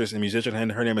an actress and musician,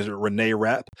 and her name is Renee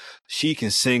Rapp. She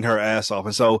can sing her ass off,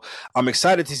 and so I'm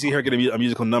excited to see her get a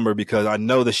musical number because I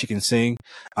know that she can sing.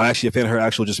 I'm actually a fan of her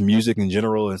actual just music in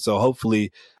general, and so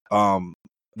hopefully,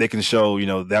 they can show,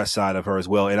 that side of her as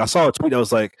well. And I saw a tweet that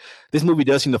was like, this movie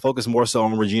does seem to focus more so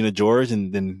on Regina George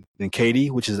than Katie,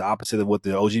 which is the opposite of what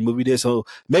the OG movie did. So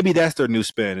maybe that's their new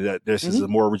spin, that this is a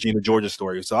more Regina George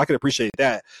story. So I can appreciate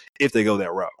that if they go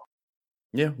that route.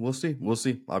 Yeah, we'll see.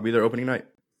 I'll be there opening night.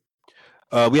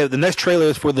 We have the next trailer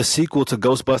is for the sequel to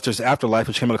Ghostbusters Afterlife,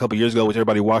 which came out a couple years ago, which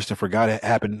everybody watched and forgot it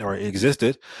happened or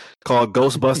existed, called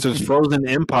Ghostbusters Frozen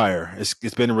Empire.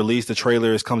 It's been released. The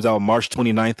trailer comes out March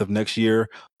 29th of next year.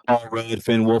 Paul Rudd,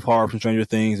 Finn Wolfhard from Stranger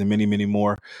Things, and many, many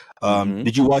more.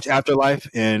 Did you watch Afterlife?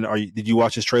 And did you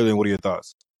watch this trailer? And what are your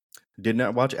thoughts? Did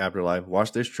not watch Afterlife.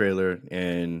 Watched this trailer,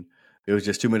 and it was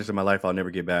just 2 minutes of my life I'll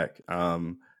never get back.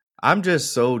 I'm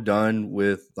just so done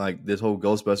with like this whole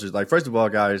Ghostbusters. Like, first of all,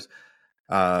 guys,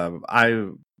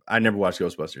 I never watched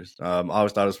Ghostbusters. I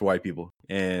always thought it was for white people,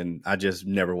 and I just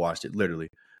never watched it, literally.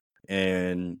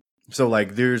 And so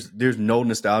like there's no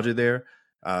nostalgia there.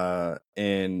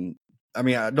 And I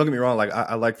mean, don't get me wrong, like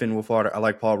I like Finn Wolfhard, I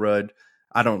like Paul Rudd.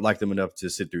 I don't like them enough to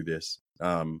sit through this.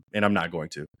 And I'm not going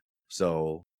to.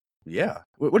 So yeah.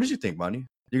 What did you think, Monty?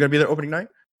 You gonna be there opening night?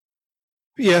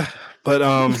 Yeah, but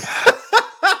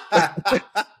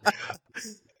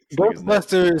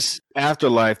Ghostbusters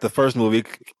Afterlife, the first movie.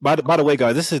 By the way,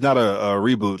 guys, this is not a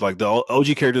reboot. Like the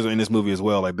OG characters are in this movie as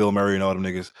well, like Bill Murray and all them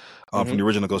niggas from the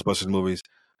original Ghostbusters movies.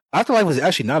 Afterlife was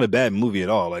actually not a bad movie at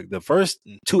all. Like the first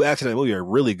two acts of that movie are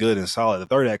really good and solid. The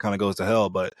third act kind of goes to hell,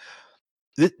 but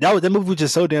that movie was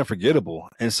just so damn forgettable.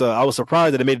 And so I was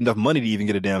surprised that it made enough money to even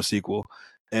get a damn sequel.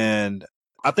 And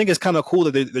I think it's kind of cool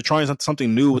that they're trying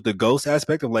something new with the ghost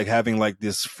aspect of like having like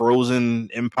this frozen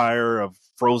empire of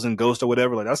frozen ghost or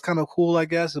whatever. Like that's kind of cool, I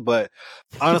guess. But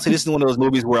honestly, this is one of those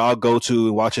movies where I'll go to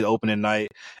and watch it opening night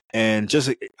and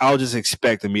I'll just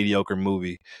expect a mediocre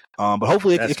movie. But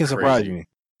hopefully it can surprise me.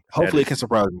 Hopefully it can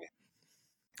surprise me.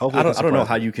 I don't know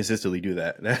how you consistently do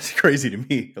that. That's crazy to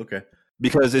me. Okay.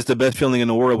 Because it's the best feeling in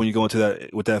the world when you go into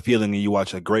that with that feeling and you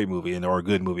watch a great movie or a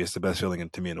good movie. It's the best feeling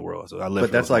to me in the world. So I live.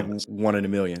 But that's like moments. 1 in a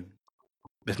million.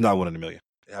 It's not 1 in a million.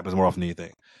 It happens more often than you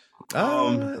think.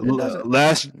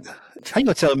 Last, how you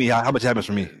gonna tell me how much happens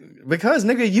for me? Because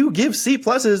nigga, you give C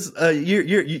pluses.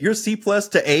 Your C plus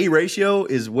to A ratio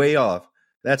is way off.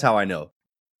 That's how I know.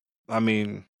 I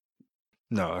mean,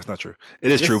 no, that's not true.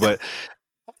 It is true, but.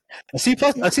 A C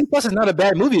plus is not a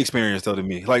bad movie experience though to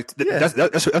me. Like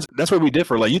that's where we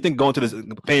differ. Like you think going to this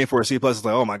paying for a C plus is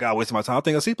like, oh my god, wasting my time. I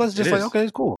think a C plus is just like, okay,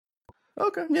 it's cool.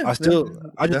 Okay, yeah. That's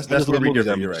where we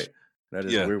differ. You're right. That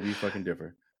is where we fucking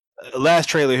differ. Last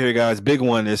trailer here, guys. Big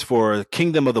one is for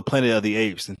Kingdom of the Planet of the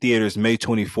Apes in theaters May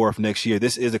 24th next year.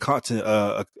 This is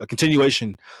a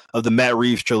continuation of the Matt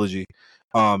Reeves trilogy.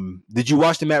 Did you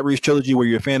watch the Matt Reeves trilogy? Were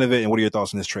you a fan of it? And what are your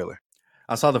thoughts on this trailer?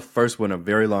 I saw the first one a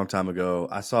very long time ago.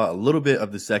 I saw a little bit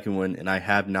of the second one, and I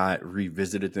have not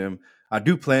revisited them. I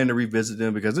do plan to revisit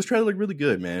them because this trailer looked really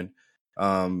good, man.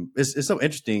 It's so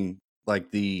interesting,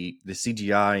 like the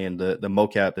CGI and the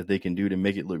mocap that they can do to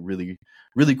make it look really,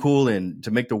 really cool and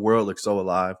to make the world look so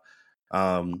alive.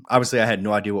 Obviously, I had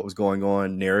no idea what was going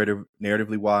on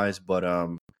narratively wise, but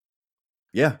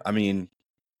yeah, I mean,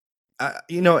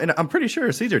 and I'm pretty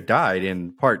sure Caesar died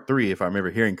in part 3, if I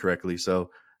remember hearing correctly. So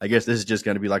I guess this is just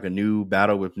going to be like a new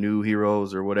battle with new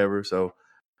heroes or whatever. So,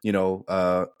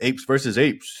 apes versus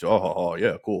apes. Oh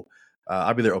yeah, cool.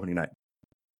 I'll be there opening night.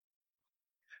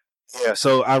 Yeah,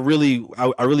 so I really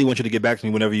want you to get back to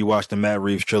me whenever you watch the Matt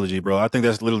Reeves trilogy, bro. I think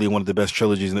that's literally one of the best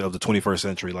trilogies of the 21st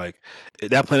century. Like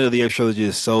that Planet of the Apes trilogy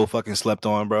is so fucking slept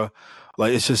on, bro.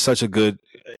 Like it's just such a good.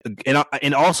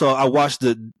 And also I watched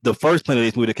the first Planet of the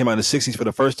Apes movie that came out in the 60s for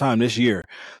the first time this year,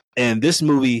 and this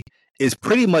movie is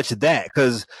pretty much that,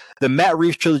 because the Matt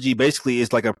Reeves trilogy basically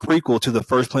is like a prequel to the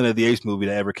first Planet of the Apes movie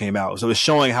that ever came out. So it's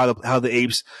showing how the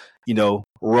apes,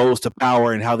 rose to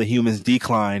power and how the humans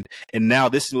declined. And now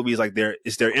this movie is like their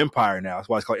empire now. That's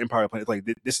why it's called Empire Planet. It's like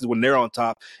this is when they're on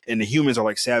top and the humans are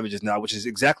like savages now, which is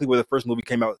exactly where the first movie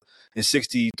came out in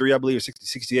 63, I believe, or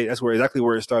 68. That's exactly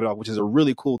where it started off, which is a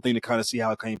really cool thing to kind of see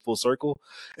how it came full circle.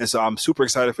 And so I'm super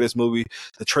excited for this movie.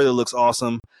 The trailer looks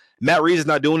awesome. Matt Reeves is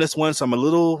not doing this one, so I'm a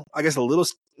little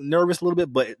nervous a little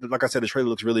bit, but like I said, the trailer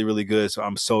looks really, really good. So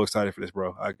I'm so excited for this,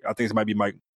 bro. I think this might be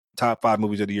my top 5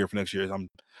 movies of the year for next year. I'm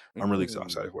really so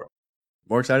excited for it.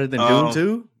 More excited than Dune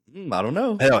 2? I don't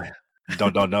know. Hell,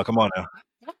 don't come on now.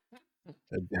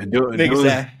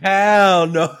 Hell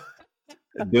no.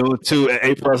 Dune 2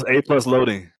 A+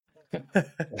 loading.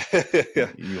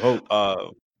 You hope.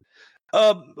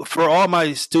 For all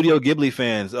my Studio Ghibli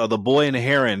fans, The Boy and the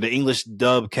Heron, the English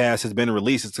dub cast has been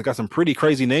released. It's got some pretty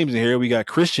crazy names in here. We got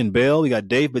Christian Bale, we got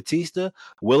Dave Bautista,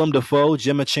 Willem Dafoe,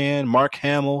 Gemma Chan, Mark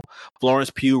Hamill, Florence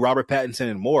Pugh, Robert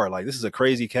Pattinson, and more. Like, this is a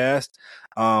crazy cast.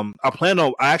 I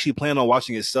actually plan on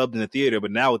watching it subbed in the theater,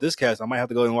 but now with this cast, I might have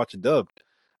to go and watch it dubbed.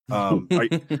 Are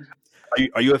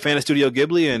you a fan of Studio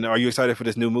Ghibli, and are you excited for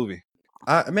this new movie?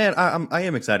 I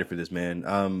am excited for this,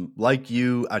 man. Like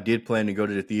you, I did plan to go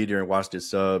to the theater and watch this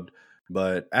subbed,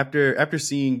 but after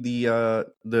seeing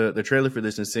the trailer for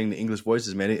this and seeing the English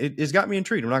voices, man, it's got me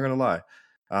intrigued. I'm not gonna lie.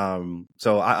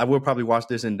 So I will probably watch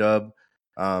this in dub.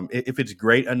 If it's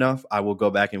great enough, I will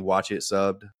go back and watch it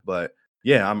subbed. But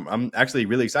yeah, I'm actually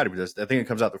really excited for this. I think it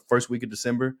comes out the first week of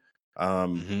December.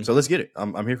 So let's get it.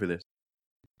 I'm here for this.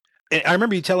 And I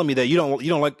remember you telling me that you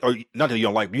don't like, or not that you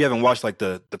don't like, but you haven't watched like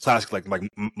the classic like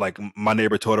My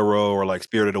Neighbor Totoro or like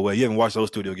Spirited Away. You haven't watched those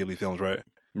Studio Ghibli films, right?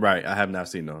 Right. I have not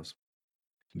seen those.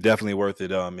 Definitely worth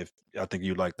it. If I think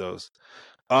you'd like those.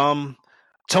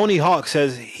 Tony Hawk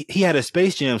says he had a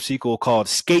Space Jam sequel called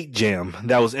Skate Jam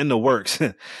that was in the works,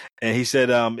 and he said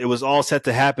it was all set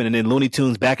to happen, and then Looney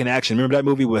Tunes Back in Action. Remember that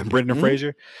movie with Brendan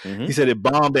Fraser? Mm-hmm. He said it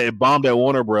bombed at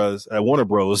Warner Bros.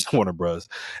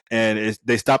 And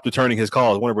they stopped returning his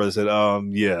calls. Warner Bros. Said,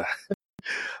 yeah.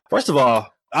 First of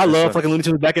all, I love fucking Looney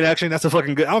Tunes Back in Action. That's a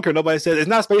fucking good. I don't care what nobody says. It's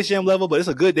not Space Jam level, but it's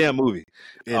a good damn movie.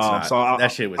 It's not. So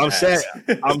that shit was. I'm sad.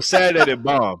 I'm sad that it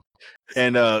bombed.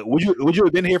 And would you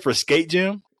have been here for Skate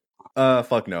Jam?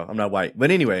 Fuck no, I'm not white. But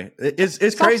anyway,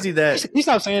 it's crazy that you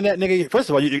stop saying that, nigga. First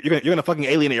of all, you're gonna fucking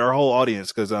alienate our whole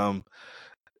audience because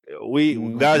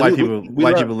white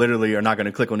people literally are not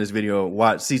gonna click on this video,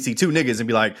 watch CC2 niggas and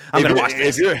be like, I'm gonna watch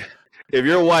this. If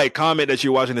you're white, comment that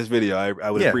you're watching this video.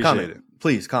 I would appreciate it.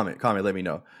 Please comment. Let me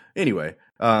know. Anyway,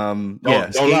 don't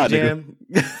lie, Jam.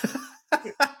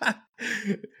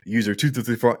 User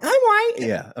 2334. I'm white.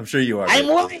 Yeah, I'm sure you are. I'm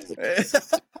white.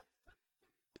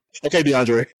 Okay,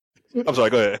 DeAndre. I'm sorry.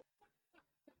 Go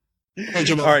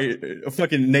ahead. All right,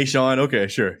 fucking Nation. Okay,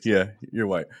 sure. Yeah, you're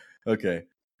white. Okay.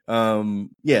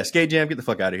 Yeah, Skate Jam. Get the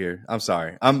fuck out of here. I'm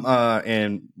sorry.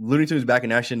 And Looney Tunes Back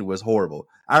in Action was horrible.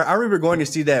 I remember going to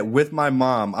see that with my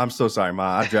mom. I'm so sorry,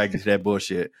 Mom. I dragged you to that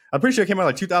bullshit. I'm pretty sure it came out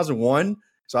like 2001.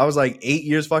 So I was like 8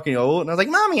 years fucking old, and I was like,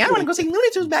 "Mommy, I want to go see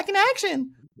Looney Tunes Back in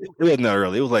Action." It wasn't that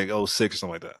early. It was like 06 or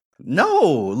something like that.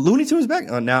 No, Looney Tunes Back.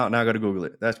 Oh, now I got to Google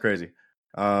it. That's crazy.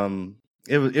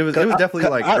 It was definitely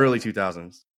like early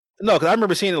 2000s. No, because I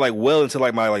remember seeing it like well into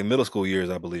like my middle school years,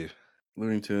 I believe.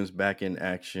 Looney Tunes Back in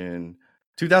Action,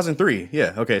 2003.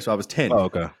 Yeah, okay, so I was 10. Oh,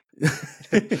 okay.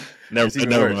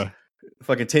 never mind.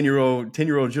 Fucking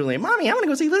 10-year-old Julian. Mommy, I want to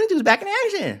go see Looney Tunes Back in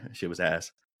Action. That shit was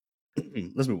ass.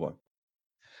 Let's move on.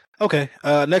 Okay.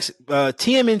 Next,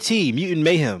 TMNT, Mutant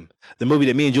Mayhem, the movie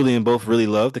that me and Julian both really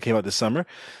loved that came out this summer.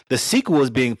 The sequel is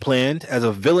being planned as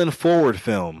a villain-forward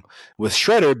film, with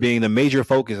Shredder being the major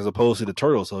focus as opposed to the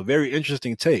Turtles. So a very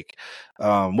interesting take.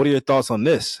 What are your thoughts on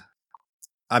this?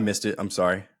 I missed it. I'm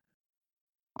sorry.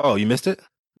 Oh, you missed it?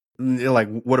 Like,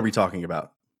 what are we talking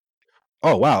about?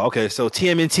 Oh, wow. Okay. So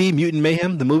TMNT, Mutant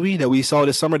Mayhem, the movie that we saw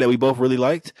this summer that we both really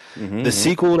liked. The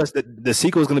sequel, the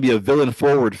sequel is going to be a villain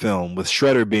forward film with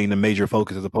Shredder being the major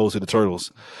focus as opposed to the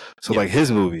Turtles. So like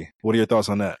his movie. What are your thoughts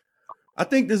on that? I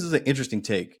think this is an interesting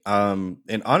take.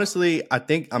 And honestly, I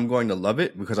think I'm going to love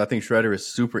it because I think Shredder is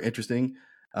super interesting.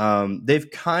 They've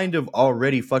kind of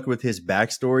already fucked with his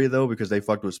backstory though, because they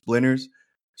fucked with Splinters.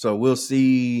 So we'll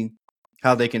see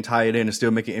how they can tie it in and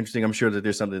still make it interesting. I'm sure that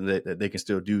there's something that they can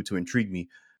still do to intrigue me.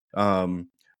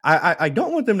 I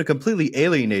don't want them to completely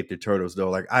alienate the Turtles though.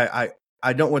 Like I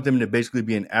don't want them to basically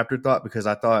be an afterthought because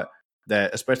I thought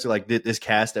that especially like this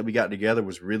cast that we got together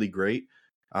was really great.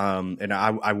 And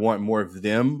I want more of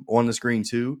them on the screen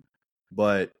too.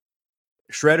 But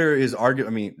Shredder is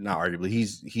not arguably,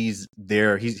 he's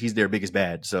their biggest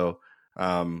bad. So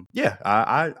yeah,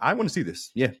 I want to see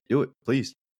this. Yeah, do it,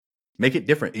 please. Make it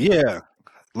different. Yeah.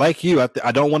 Like you,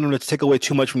 I don't want them to take away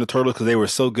too much from the Turtles because they were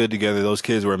so good together. Those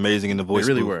kids were amazing in the voice.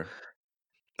 They really were.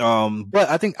 But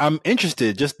I think I'm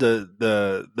interested. Just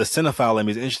the cinephile in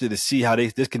me is interested to see how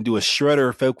this can do a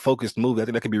Shredder focused movie. I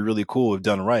think that could be really cool if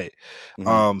done right.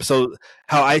 So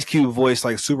how Ice Cube voiced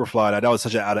like Superfly, that was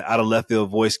such an out of left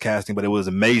field voice casting, but it was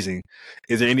amazing.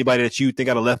 Is there anybody that you think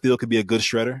out of left field could be a good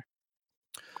Shredder?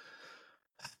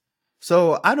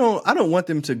 So I don't want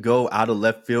them to go out of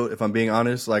left field, if I'm being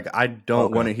honest. Like I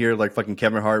don't want to hear like fucking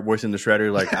Kevin Hart voicing the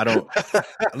Shredder. Like I don't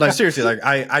like seriously, like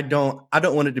I don't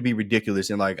want it to be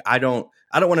ridiculous, and like I don't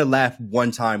want to laugh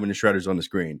one time when the Shredder's on the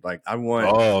screen. Like I want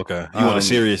you want a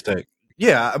serious take.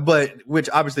 Yeah, but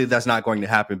which obviously that's not going to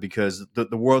happen because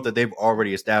the world that they've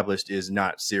already established is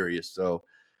not serious. So,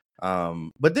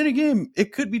 but then again,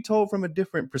 it could be told from a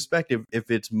different perspective if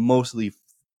it's mostly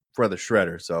for the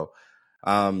Shredder. So,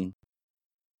 I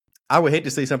would hate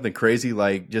to say something crazy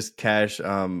like just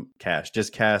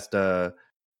just cast.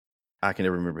 I can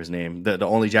never remember his name. The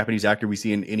only Japanese actor we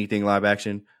see in anything live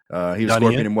action. He was Donnie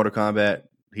Scorpion Yen? in Mortal Kombat.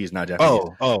 He's not Japanese.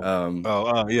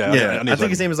 Yeah. Yeah, I I think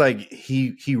his name is like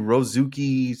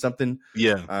Hirozuki something.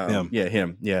 Yeah, him. Yeah,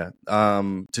 him. Yeah,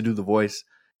 to do the voice,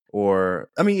 or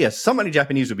I mean, yeah, somebody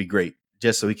Japanese would be great,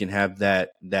 just so he can have that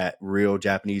real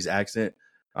Japanese accent.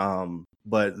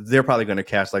 But they're probably going to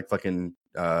cast like fucking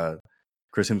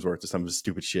Chris Hemsworth or some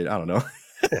stupid shit. I don't know.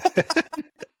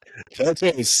 That's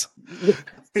it.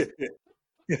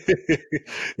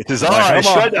 It is Like, I,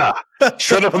 come on. Shredder.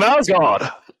 Shredder from Asgard.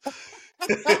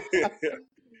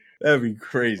 That'd be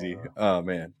crazy. Oh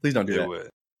man, please don't do that. Would.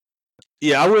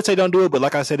 Yeah, I would say don't do it, but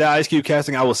like I said, that Ice Cube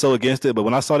casting, I was so against it. But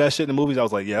when I saw that shit in the movies, I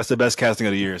was like, yeah, that's the best casting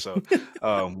of the year. So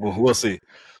we'll see.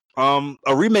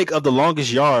 A remake of The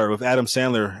Longest Yard with Adam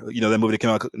Sandler, you know, that movie that came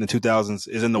out in the 2000s,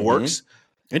 is in the works.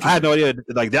 I had no idea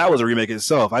like that was a remake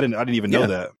itself. I didn't even know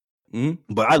that.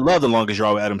 But I love The Longest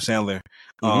Yard with Adam Sandler.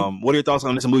 What are your thoughts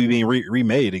on this movie being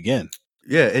remade again?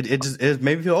 Yeah, it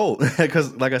made me feel old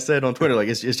because, like I said on Twitter, like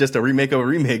it's just a remake of a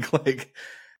remake. Like,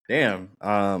 damn.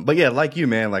 But yeah, like you,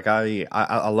 man. Like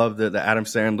I love the Adam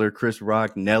Sandler, Chris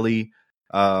Rock, Nelly,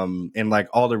 and like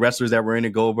all the wrestlers that were in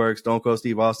it: Goldberg, Stone Cold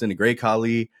Steve Austin, the Great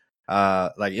Khali.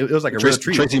 Like it was like a real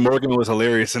treat. Tracy Morgan was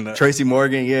hilarious in that. Tracy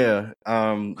Morgan, yeah.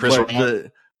 Chris but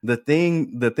Rock. the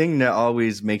thing that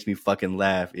always makes me fucking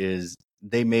laugh is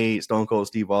they made Stone Cold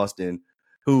Steve Austin,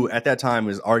 who at that time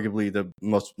was arguably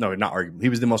he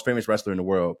was the most famous wrestler in the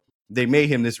world. They made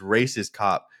him this racist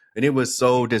cop, and it was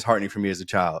so disheartening for me as a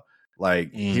child.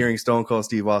 Like hearing Stone Cold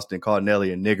Steve Austin call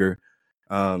Nelly a nigger,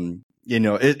 you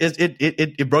know,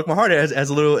 it broke my heart as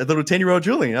a little 10-year-old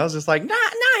Julian. I was just like,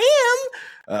 not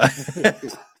him.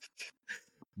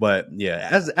 But yeah,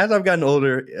 as I've gotten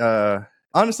older,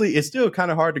 honestly, it's still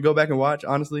kind of hard to go back and watch.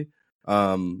 Honestly,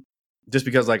 just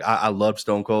because like I love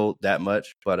Stone Cold that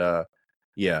much, but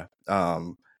yeah,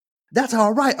 that's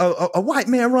all right. A white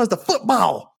man runs the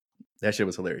football. That shit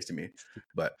was hilarious to me.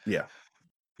 But yeah,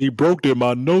 he broke it,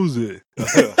 my nose.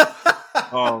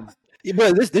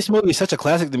 But this movie is such a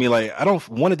classic to me. Like, I don't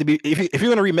want it to be. If you're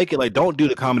gonna remake it, like, don't do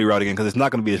the comedy route again because it's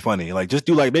not gonna be as funny. Like, just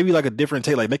do like maybe like a different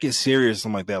take. Like, make it serious, or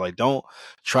something like that. Like, don't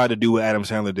try to do what Adam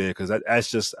Sandler did because I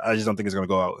just don't think it's gonna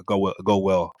go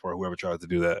well for whoever tries to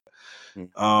do that.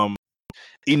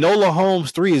 Enola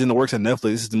Holmes 3 is in the works on Netflix.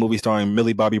 This is the movie starring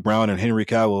Millie Bobby Brown and Henry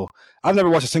Cavill. I've never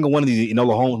watched a single one of these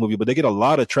Enola Holmes movies, but they get a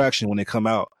lot of traction when they come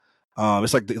out.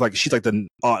 It's like she's like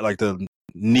the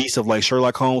niece of like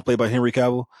Sherlock Holmes, played by Henry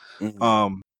Cavill.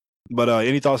 But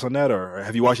any thoughts on that, or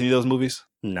have you watched any of those movies?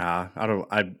 Nah, I don't.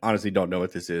 I honestly don't know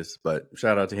what this is. But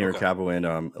shout out to Henry Cavill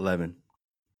and 11.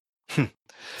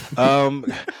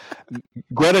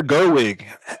 Greta Gerwig,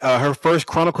 her first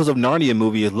Chronicles of Narnia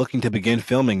movie is looking to begin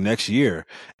filming next year.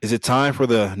 Is it time for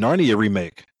the Narnia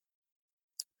remake?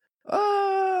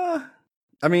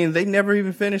 I mean, they never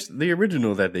even finished the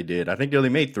original that they did. I think they only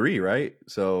made 3, right?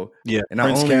 So yeah, and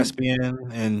Prince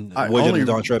Caspian and Voyage of the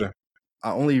Dawn Treader.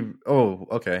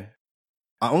 Okay.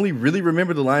 I only really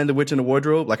remember The Lion, the Witch, and the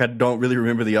Wardrobe. Like, I don't really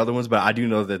remember the other ones, but I do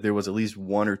know that there was at least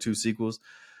 1 or 2 sequels.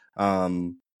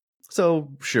 So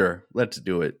sure, let's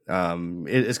do it.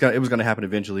 It was gonna happen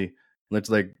eventually.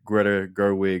 Let's let Greta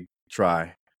Gerwig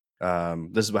try.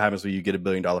 This is what happens when you get $1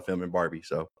 billion film in Barbie.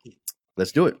 So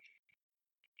let's do it,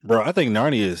 bro. I think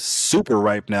Narnia is super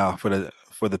ripe now for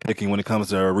the picking when it comes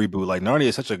to a reboot. Like, Narnia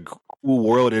is such a cool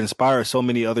world. It inspires so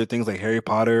many other things like Harry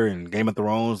Potter and Game of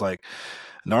Thrones. Like,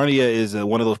 Narnia is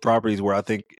one of those properties where I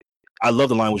think I love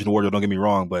The Lion, Witch, and the Wardrobe. Don't get me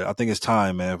wrong, but I think it's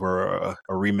time, man, for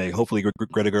a remake. Hopefully,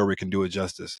 Greta Gerwig can do it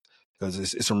justice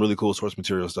because it's some really cool source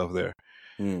material stuff there.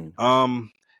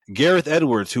 Gareth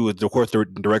Edwards, who is of course the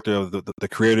director of the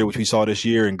Creator, which we saw this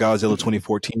year in Godzilla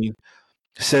 2014,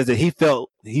 says that he felt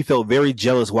very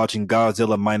jealous watching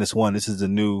Godzilla -1. This is the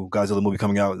new Godzilla movie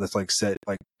coming out that's like set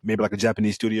like maybe like a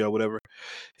Japanese studio or whatever.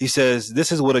 He says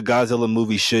this is what a Godzilla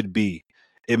movie should be.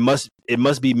 It must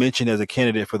be mentioned as a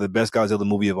candidate for the best Godzilla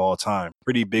movie of all time.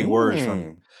 Pretty big words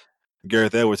from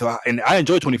Gareth Edwards. And I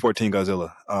enjoyed 2014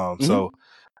 Godzilla. So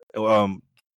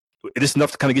it is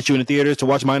enough to kind of get you in the theaters to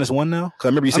watch -1 now? Because I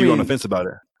remember you said you were on the fence about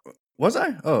it. Was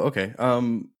I? Oh, okay.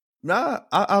 Nah,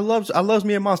 I loves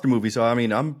me a monster movie, so I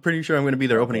mean, I'm pretty sure I'm going to be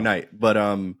there opening night. But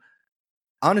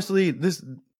honestly,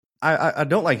 I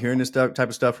don't like hearing this type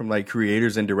of stuff from like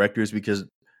creators and directors because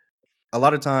a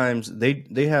lot of times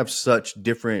they have such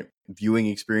different viewing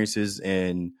experiences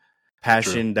and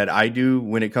passion that I do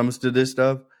when it comes to this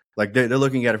stuff. Like they're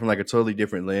looking at it from like a totally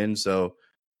different lens. So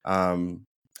I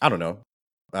don't know.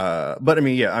 But I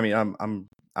mean, yeah, I mean,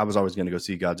 I was always going to go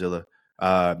see Godzilla.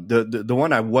 The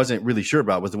one I wasn't really sure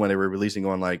about was the one they were releasing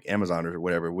on like Amazon or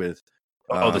whatever with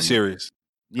the series.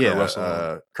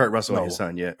 Yeah, Kurt Russell and his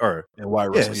son, or Wyatt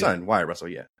Russell, his son, Wyatt Russell,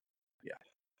 yeah.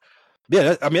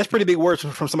 I mean, that's pretty big words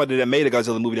from somebody that made a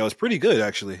Godzilla movie that was pretty good,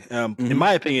 actually. In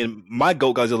my opinion, my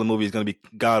GOAT Godzilla movie is going to be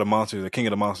God of Monsters, the King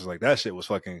of the Monsters. Like, that shit was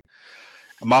fucking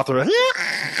Mothra.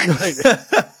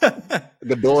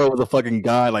 The door was a fucking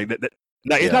god. Like, that.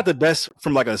 Now, it's not the best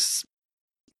from like a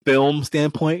film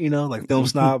standpoint, like film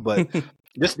snob, but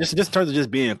just in terms of just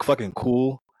being fucking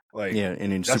cool. Like,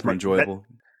 and super enjoyable.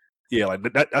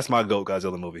 That's my GOAT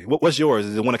Godzilla movie. What's yours?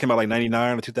 Is it one that came out like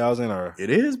 99 or 2000? Or it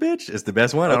is, bitch. It's the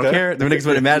best one. Okay. I don't care. The niggas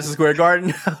went to Madison Square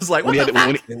Garden. I was like, when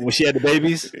she had the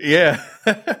babies? Yeah.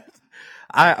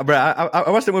 I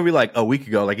watched the movie like a week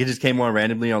ago. Like it just came on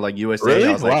randomly on like USA. Really?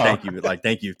 I was like,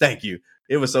 thank you.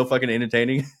 It was so fucking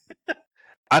entertaining.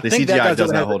 I the think CGI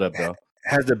does not hold up though.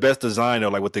 Has the best design though,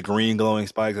 like with the green glowing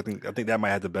spikes. I think that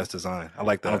might have the best design. I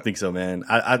like that. I don't think so, man.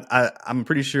 I'm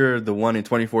pretty sure the one in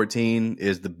 2014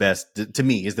 is the best to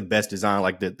me. Is the best design.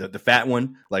 Like the fat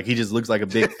one. Like he just looks like a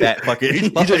big fat fucking.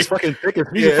 He's just fucking thick.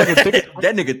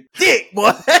 That nigga thick,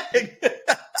 boy.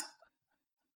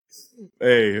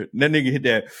 Hey, that nigga hit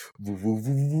that.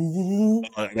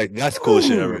 Like that's cool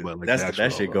shit, everybody. Like,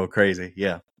 that shit go crazy.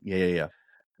 Yeah.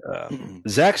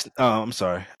 Zach's. I'm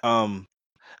sorry.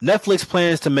 Netflix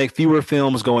plans to make fewer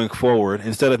films going forward.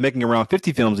 Instead of making around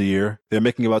 50 films a year, they're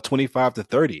making about 25 to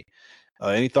 30.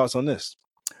 Any thoughts on this?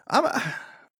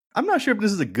 I'm not sure if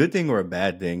this is a good thing or a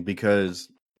bad thing, because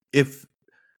if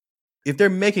they're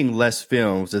making less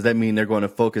films, does that mean they're going to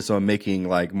focus on making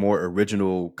like more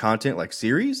original content, like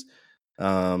series?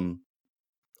 Or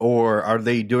are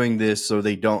they doing this so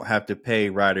they don't have to pay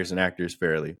writers and actors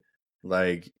fairly?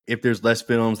 Like if there's less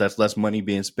films, that's less money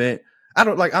being spent. I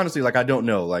don't honestly, I don't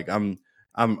know. Like I'm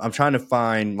trying to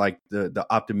find like the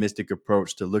optimistic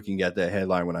approach to looking at that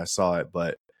headline when I saw it,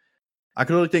 but I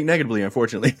can only think negatively,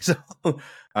 unfortunately. So,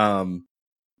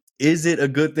 is it a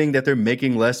good thing that they're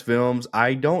making less films?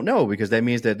 I don't know, because that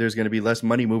means that there's going to be less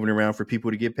money moving around for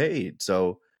people to get paid.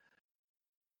 So,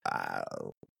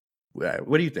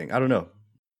 what do you think? I don't know.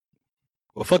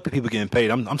 Well, fuck the people getting paid.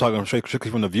 I'm talking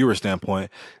strictly from the viewer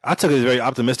standpoint. I took it very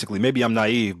optimistically. Maybe I'm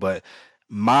naive, but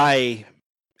in my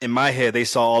head, they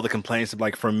saw all the complaints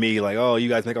like from me, like, oh, you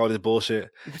guys make all this bullshit.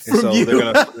 And so they're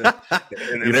gonna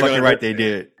you're fucking right, they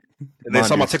did. And they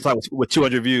saw my TikTok with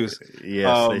 200 views.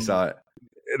 Yes, they saw it.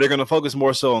 They're gonna focus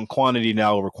more so on quantity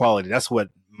now over quality. That's what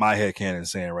my headcanon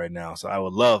is saying right now. So I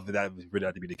would love for that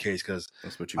to be the case, because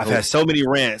I've had so many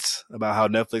rants about how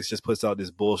Netflix just puts out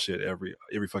this bullshit every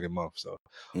fucking month. So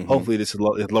hopefully this is a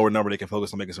lower number. They can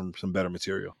focus on making some better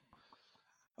material.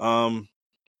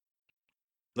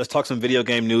 Let's talk some video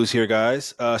game news here,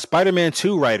 guys. Spider-Man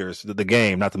 2 writers, the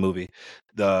game, not the movie,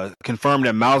 confirmed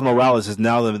that Miles Morales is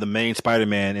now the main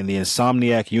Spider-Man in the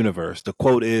Insomniac universe. The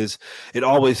quote is, "It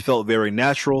always felt very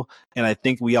natural, and I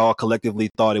think we all collectively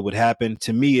thought it would happen.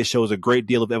 To me, it shows a great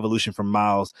deal of evolution from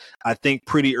Miles. I think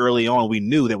pretty early on, we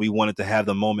knew that we wanted to have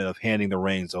the moment of handing the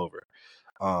reins over."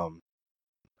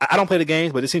 I don't play the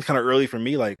games, but it seems kind of early for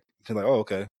me. Like, oh,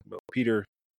 okay. Peter,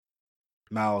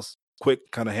 Miles,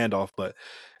 quick kind of handoff. But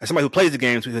as somebody who plays the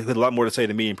games, he had a lot more to say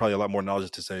to me and probably a lot more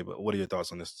knowledge to say. But what are your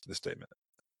thoughts on this statement?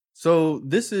 So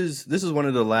this is one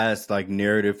of the last like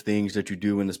narrative things that you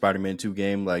do in the Spider-Man 2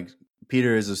 game. Like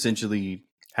Peter is essentially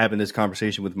having this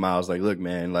conversation with Miles. Like, look,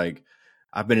 man, like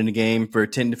I've been in the game for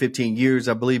 10 to 15 years,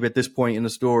 I believe, at this point in the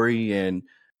story, and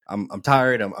I'm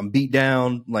tired. I'm beat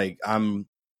down. Like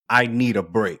I need a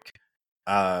break.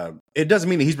 It doesn't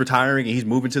mean that he's retiring and he's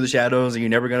moving to the shadows and you're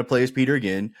never going to play as Peter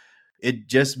again. It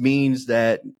just means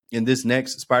that in this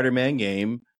next Spider-Man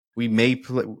game, we may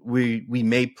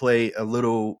play a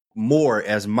little more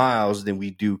as Miles than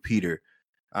we do Peter.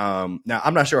 Now,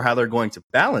 I'm not sure how they're going to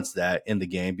balance that in the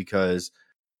game, because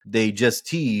they just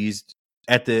teased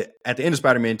at the end of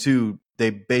Spider-Man 2. They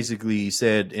basically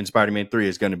said in Spider-Man 3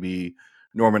 it's going to be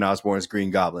Norman Osborn's Green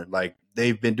Goblin. Like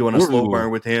they've been doing a slow burn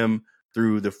with him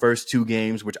through the first 2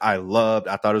 games, which I loved.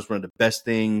 I thought it was one of the best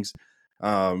things.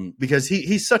 Because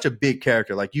he's such a big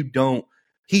character. Like he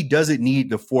doesn't need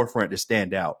the forefront to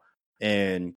stand out.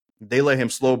 And they let him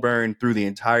slow burn through the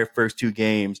entire first 2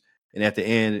 games. And at the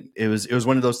end, it was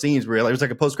one of those scenes where it was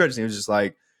like a post-credit scene. It was just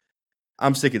like,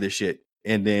 I'm sick of this shit.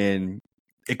 And then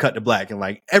it cut to black, and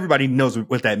like everybody knows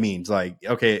what that means. Like,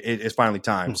 okay, it's finally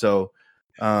time. So,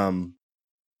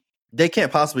 they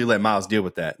can't possibly let Miles deal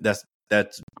with that. That's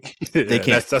they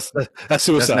can't. That's suicide.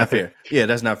 That's not fair. Yeah,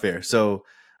 that's not fair. So,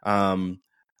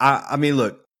 I mean,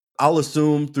 look, I'll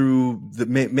assume through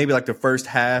maybe like the first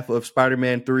half of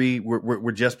Spider-Man 3,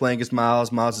 we're just playing against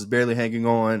Miles. Miles is barely hanging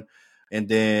on, and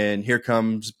then here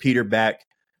comes Peter back.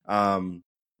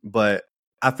 But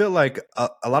I feel like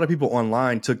a lot of people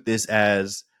online took this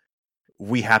as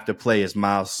we have to play as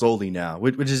Miles solely now,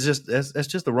 which is just that's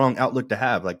just the wrong outlook to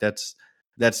have. Like that's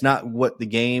not what the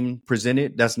game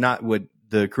presented. That's not what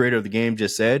the creator of the game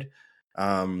just said.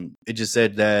 It just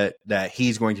said that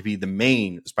he's going to be the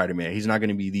main Spider-Man. He's not going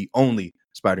to be the only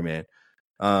Spider-Man.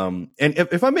 And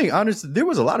if I'm being honest, there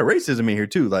was a lot of racism in here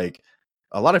too. Like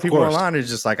a lot of people online is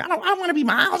just like, I want to be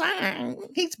Miles.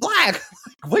 He's black.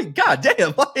 Wait,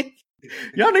 goddamn! Like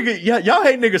y'all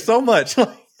hate niggas so much.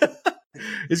 Like,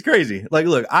 it's crazy. Like,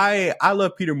 look, I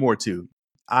love Peter more too.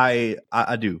 I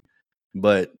do,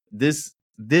 but this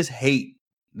hate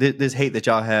that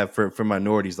y'all have for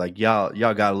minorities, like y'all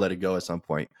gotta let it go at some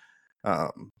point.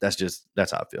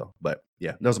 That's how I feel. But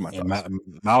yeah, those are my thoughts.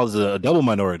 Miles is a double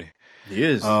minority. He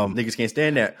is. Niggas can't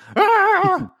stand that.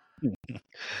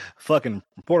 Fucking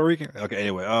Puerto Rican. Okay,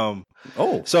 anyway.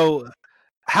 So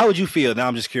how would you feel? Now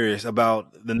I'm just curious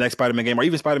about the next Spider-Man game, or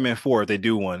even Spider-Man 4 if they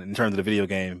do one in terms of the video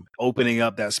game, opening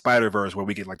up that Spider-Verse where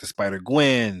we get like the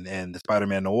Spider-Gwen and the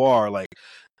Spider-Man Noir. Like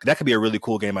that could be a really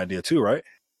cool game idea too, right?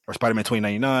 Or Spider-Man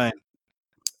 2099.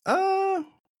 I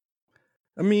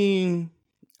mean,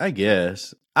 I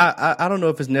guess. I don't know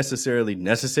if it's necessarily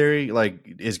necessary.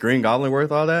 Like, is Green Goblin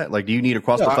worth all that? Like, do you need a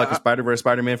fucking Spider-Verse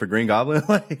Spider-Man for Green Goblin?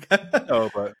 Like, no,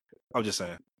 but I'm just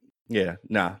saying. Yeah,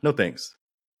 nah, no thanks.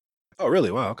 Oh,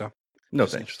 really? Wow, okay. No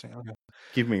That's thanks. interesting. Okay.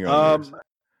 Keep me your own.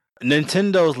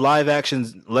 Nintendo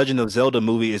live-action Legend of Zelda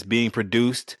movie is being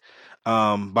produced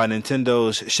by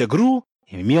Nintendo's Shigeru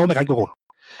Miyamoto,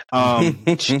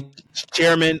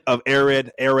 chairman of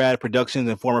Arad Productions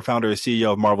and former founder and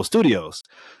CEO of Marvel Studios,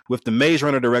 with the Maze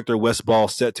Runner director Wes Ball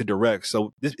set to direct.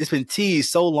 So it's been teased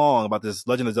so long about this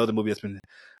Legend of Zelda movie. It's been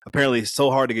apparently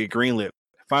so hard to get greenlit.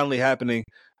 Finally happening.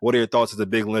 What are your thoughts as a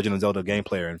big Legend of Zelda game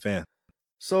player and fan?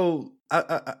 So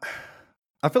I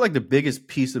feel like the biggest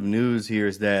piece of news here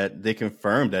is that they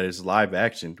confirmed that it's live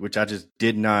action, which I just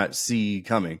did not see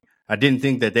coming. I didn't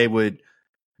think that they would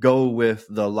go with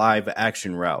the live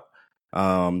action route,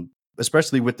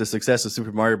 especially with the success of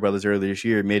Super Mario Brothers earlier this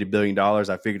year. It made $1 billion.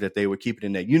 I figured that they would keep it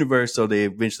in that universe so they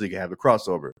eventually could have a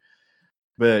crossover.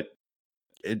 But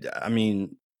I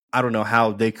mean, I don't know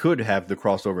how they could have the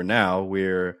crossover now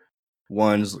where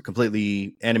one's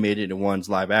completely animated and one's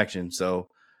live action. So,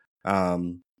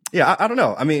 yeah, I don't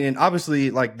know. I mean, and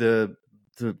obviously, like the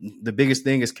biggest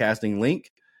thing is casting Link,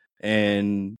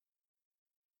 and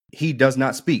he does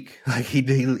not speak. Like he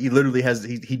literally has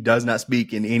he does not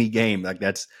speak in any game. Like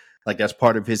that's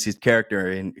part of his character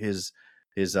and his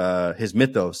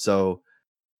mythos. So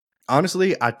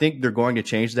honestly, I think they're going to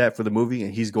change that for the movie,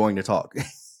 and he's going to talk.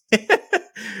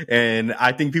 And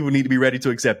I think people need to be ready to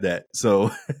accept that.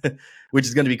 So, which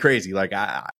is going to be crazy. Like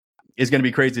it's going to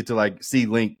be crazy to like see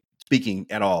Link speaking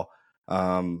at all.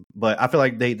 But I feel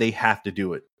like they have to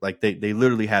do it. Like they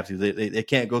literally have to. They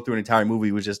can't go through an entire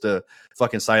movie with just a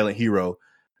fucking silent hero.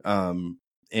 And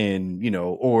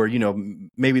or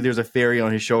maybe there's a fairy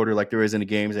on his shoulder like there is in the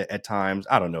games at times.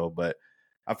 I don't know, but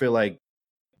I feel like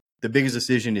the biggest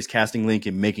decision is casting Link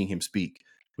and making him speak,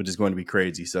 which is going to be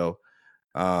crazy. So,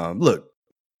 look,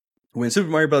 when Super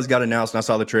Mario Bros. Got announced and I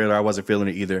saw the trailer, I wasn't feeling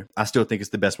it either. I still think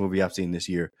it's the best movie I've seen this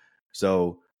year.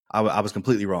 So I was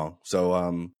completely wrong.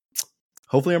 So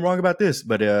hopefully I'm wrong about this,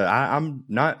 but I'm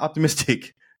not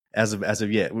optimistic as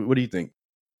of yet. What do you think?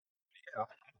 Yeah,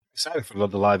 excited for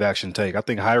the live action take. I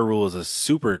think Hyrule is a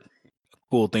super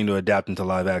cool thing to adapt into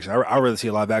live action. I'd rather see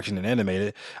a live action than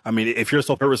animated. I mean, if you're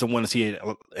so purpose and want to see it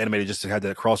animated just to have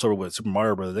that crossover with Super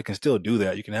Mario Brothers, they can still do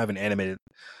that. You can have an animated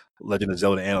Legend of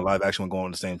Zelda and a live action one going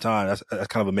at the same time. That's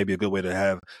kind of maybe a good way to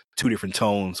have two different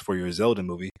tones for your Zelda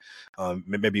movie.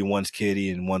 Maybe one's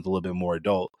kiddie and one's a little bit more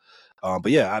adult.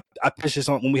 But yeah, I pitched this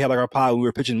on when we had like our pod. We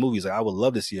were pitching movies. Like I would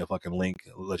love to see a fucking Link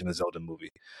Legend of Zelda movie.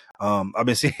 I've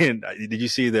been seeing. Did you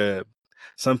see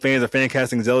some fans are fan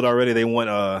casting Zelda already? They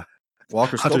want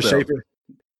Walker Hunter Scobell. Schafer.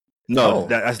 No,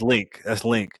 that's Link. That's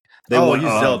Link. They want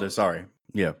Zelda. Sorry.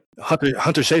 Yeah.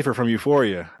 Hunter Schafer from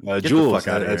Euphoria. Get Jules. the fuck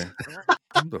out of here.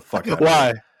 Get the fuck out Why?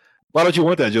 Of here. Why don't you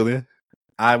want that, Julian?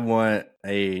 I want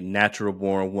a natural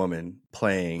born woman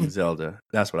playing Zelda.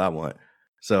 That's what I want.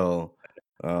 So,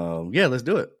 yeah, let's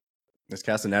do it. Let's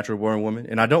cast a natural born woman.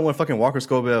 And I don't want fucking Walker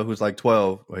Scobell, who's like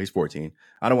 12. Well, he's 14.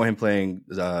 I don't want him playing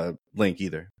Link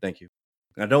either. Thank you.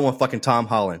 And I don't want fucking Tom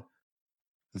Holland.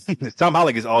 Tom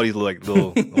Holland gets all these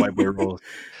little white boy roles.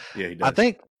 Yeah, he does.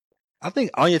 I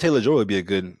think Anya Taylor-Joy would be a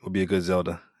good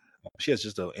Zelda. She has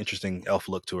just an interesting elf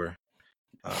look to her.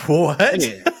 What?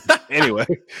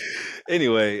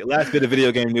 Anyway, last bit of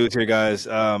video game news here, guys.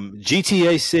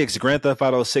 GTA 6 Grand Theft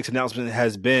Auto 6 announcement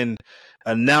has been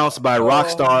announced by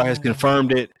Rockstar. Has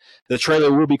confirmed it. The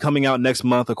trailer will be coming out next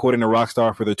month, according to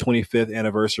Rockstar, for their 25th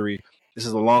anniversary. This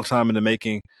is a long time in the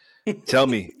making. Tell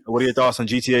me, what are your thoughts on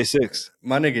GTA 6?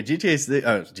 My nigga,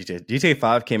 GTA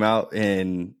 5 came out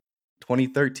in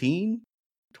 2013,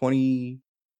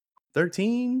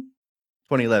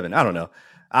 2011. I don't know.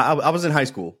 I was in high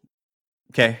school.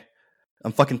 Okay.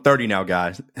 I'm fucking 30 now,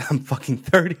 guys. I'm fucking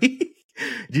 30.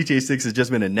 GTA 6 has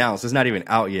just been announced. It's not even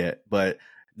out yet. But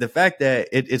the fact that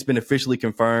it's been officially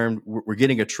confirmed, we're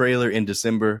getting a trailer in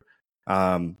December.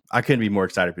 I couldn't be more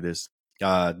excited for this.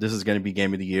 This is going to be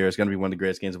game of the year. It's going to be one of the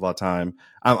greatest games of all time.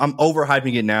 I'm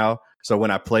overhyping it now. So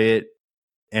when I play it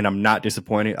and I'm not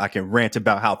disappointed, I can rant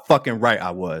about how fucking right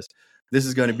I was. This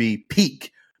is going to be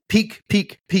peak.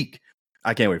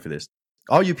 I can't wait for this.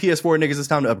 All you PS4 niggas, it's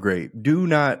time to upgrade. Do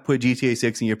not put GTA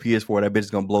 6 in your PS4. That bitch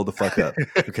is going to blow the fuck up.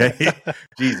 Okay?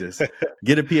 Jesus.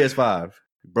 Get a PS5.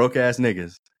 Broke ass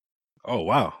niggas. Oh,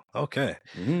 wow. Okay.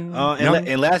 Mm-hmm.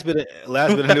 And last bit of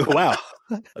news. Wow.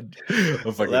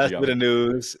 Last bit of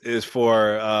news is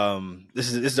for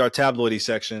this is our tabloidy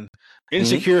section.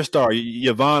 Insecure star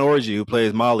Yvonne Orji, who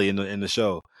plays Molly in the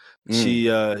show. She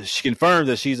confirms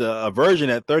that she's a virgin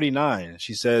at 39.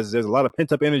 She says there's a lot of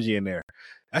pent up energy in there.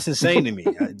 That's insane to me.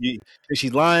 If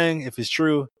she's lying, if it's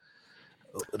true,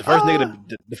 the first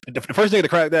nigga to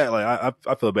crack that, like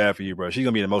I feel bad for you, bro. She's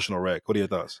gonna be an emotional wreck. What are your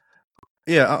thoughts?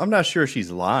 Yeah, I'm not sure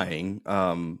she's lying,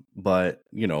 but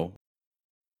you know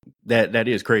that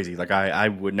is crazy. Like I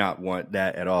would not want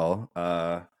that at all.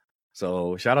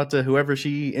 So shout out to whoever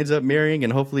she ends up marrying,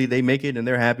 and hopefully they make it and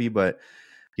they're happy. But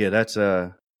yeah, that's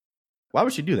why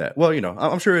would she do that? Well, you know,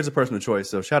 I'm sure it's a personal choice.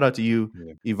 So shout out to you,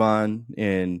 Yvonne,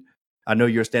 and I know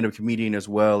you're a stand-up comedian as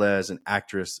well as an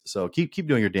actress. So keep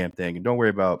doing your damn thing, and don't worry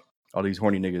about all these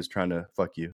horny niggas trying to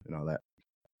fuck you and all that.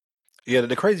 Yeah,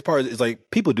 the crazy part is like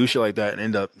people do shit like that and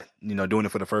end up, you know, doing it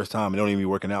for the first time and don't even be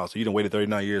working out. So you done waited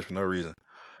 39 years for no reason.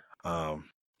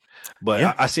 But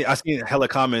yeah. I seen hella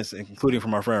comments, including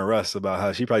from our friend Russ, about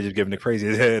how she probably just giving the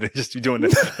crazy head and just doing the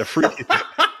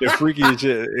freaky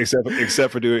shit, except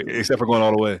for going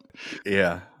all the way.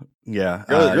 Yeah.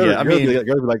 I mean,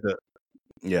 girls like that.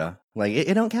 Yeah, like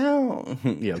it don't count.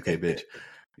 Yeah, okay, bitch.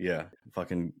 Yeah,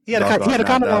 fucking. He had a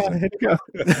condom on. Here you go.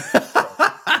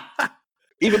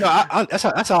 Even though that's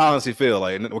how I honestly feel.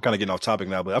 Like we're kind of getting off topic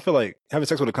now, but I feel like having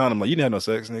sex with a condom, like you didn't have no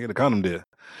sex, nigga. The condom did.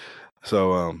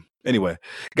 So anyway,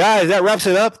 guys, that wraps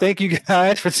it up. Thank you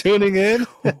guys for tuning in.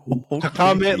 Okay.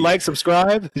 Comment, like,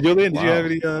 subscribe. Julian, did you have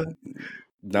any?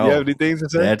 No. Do you have any things to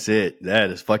say? That's it. That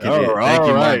is fucking it. Thank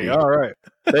you, Mondy. All right.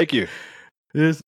 Thank you.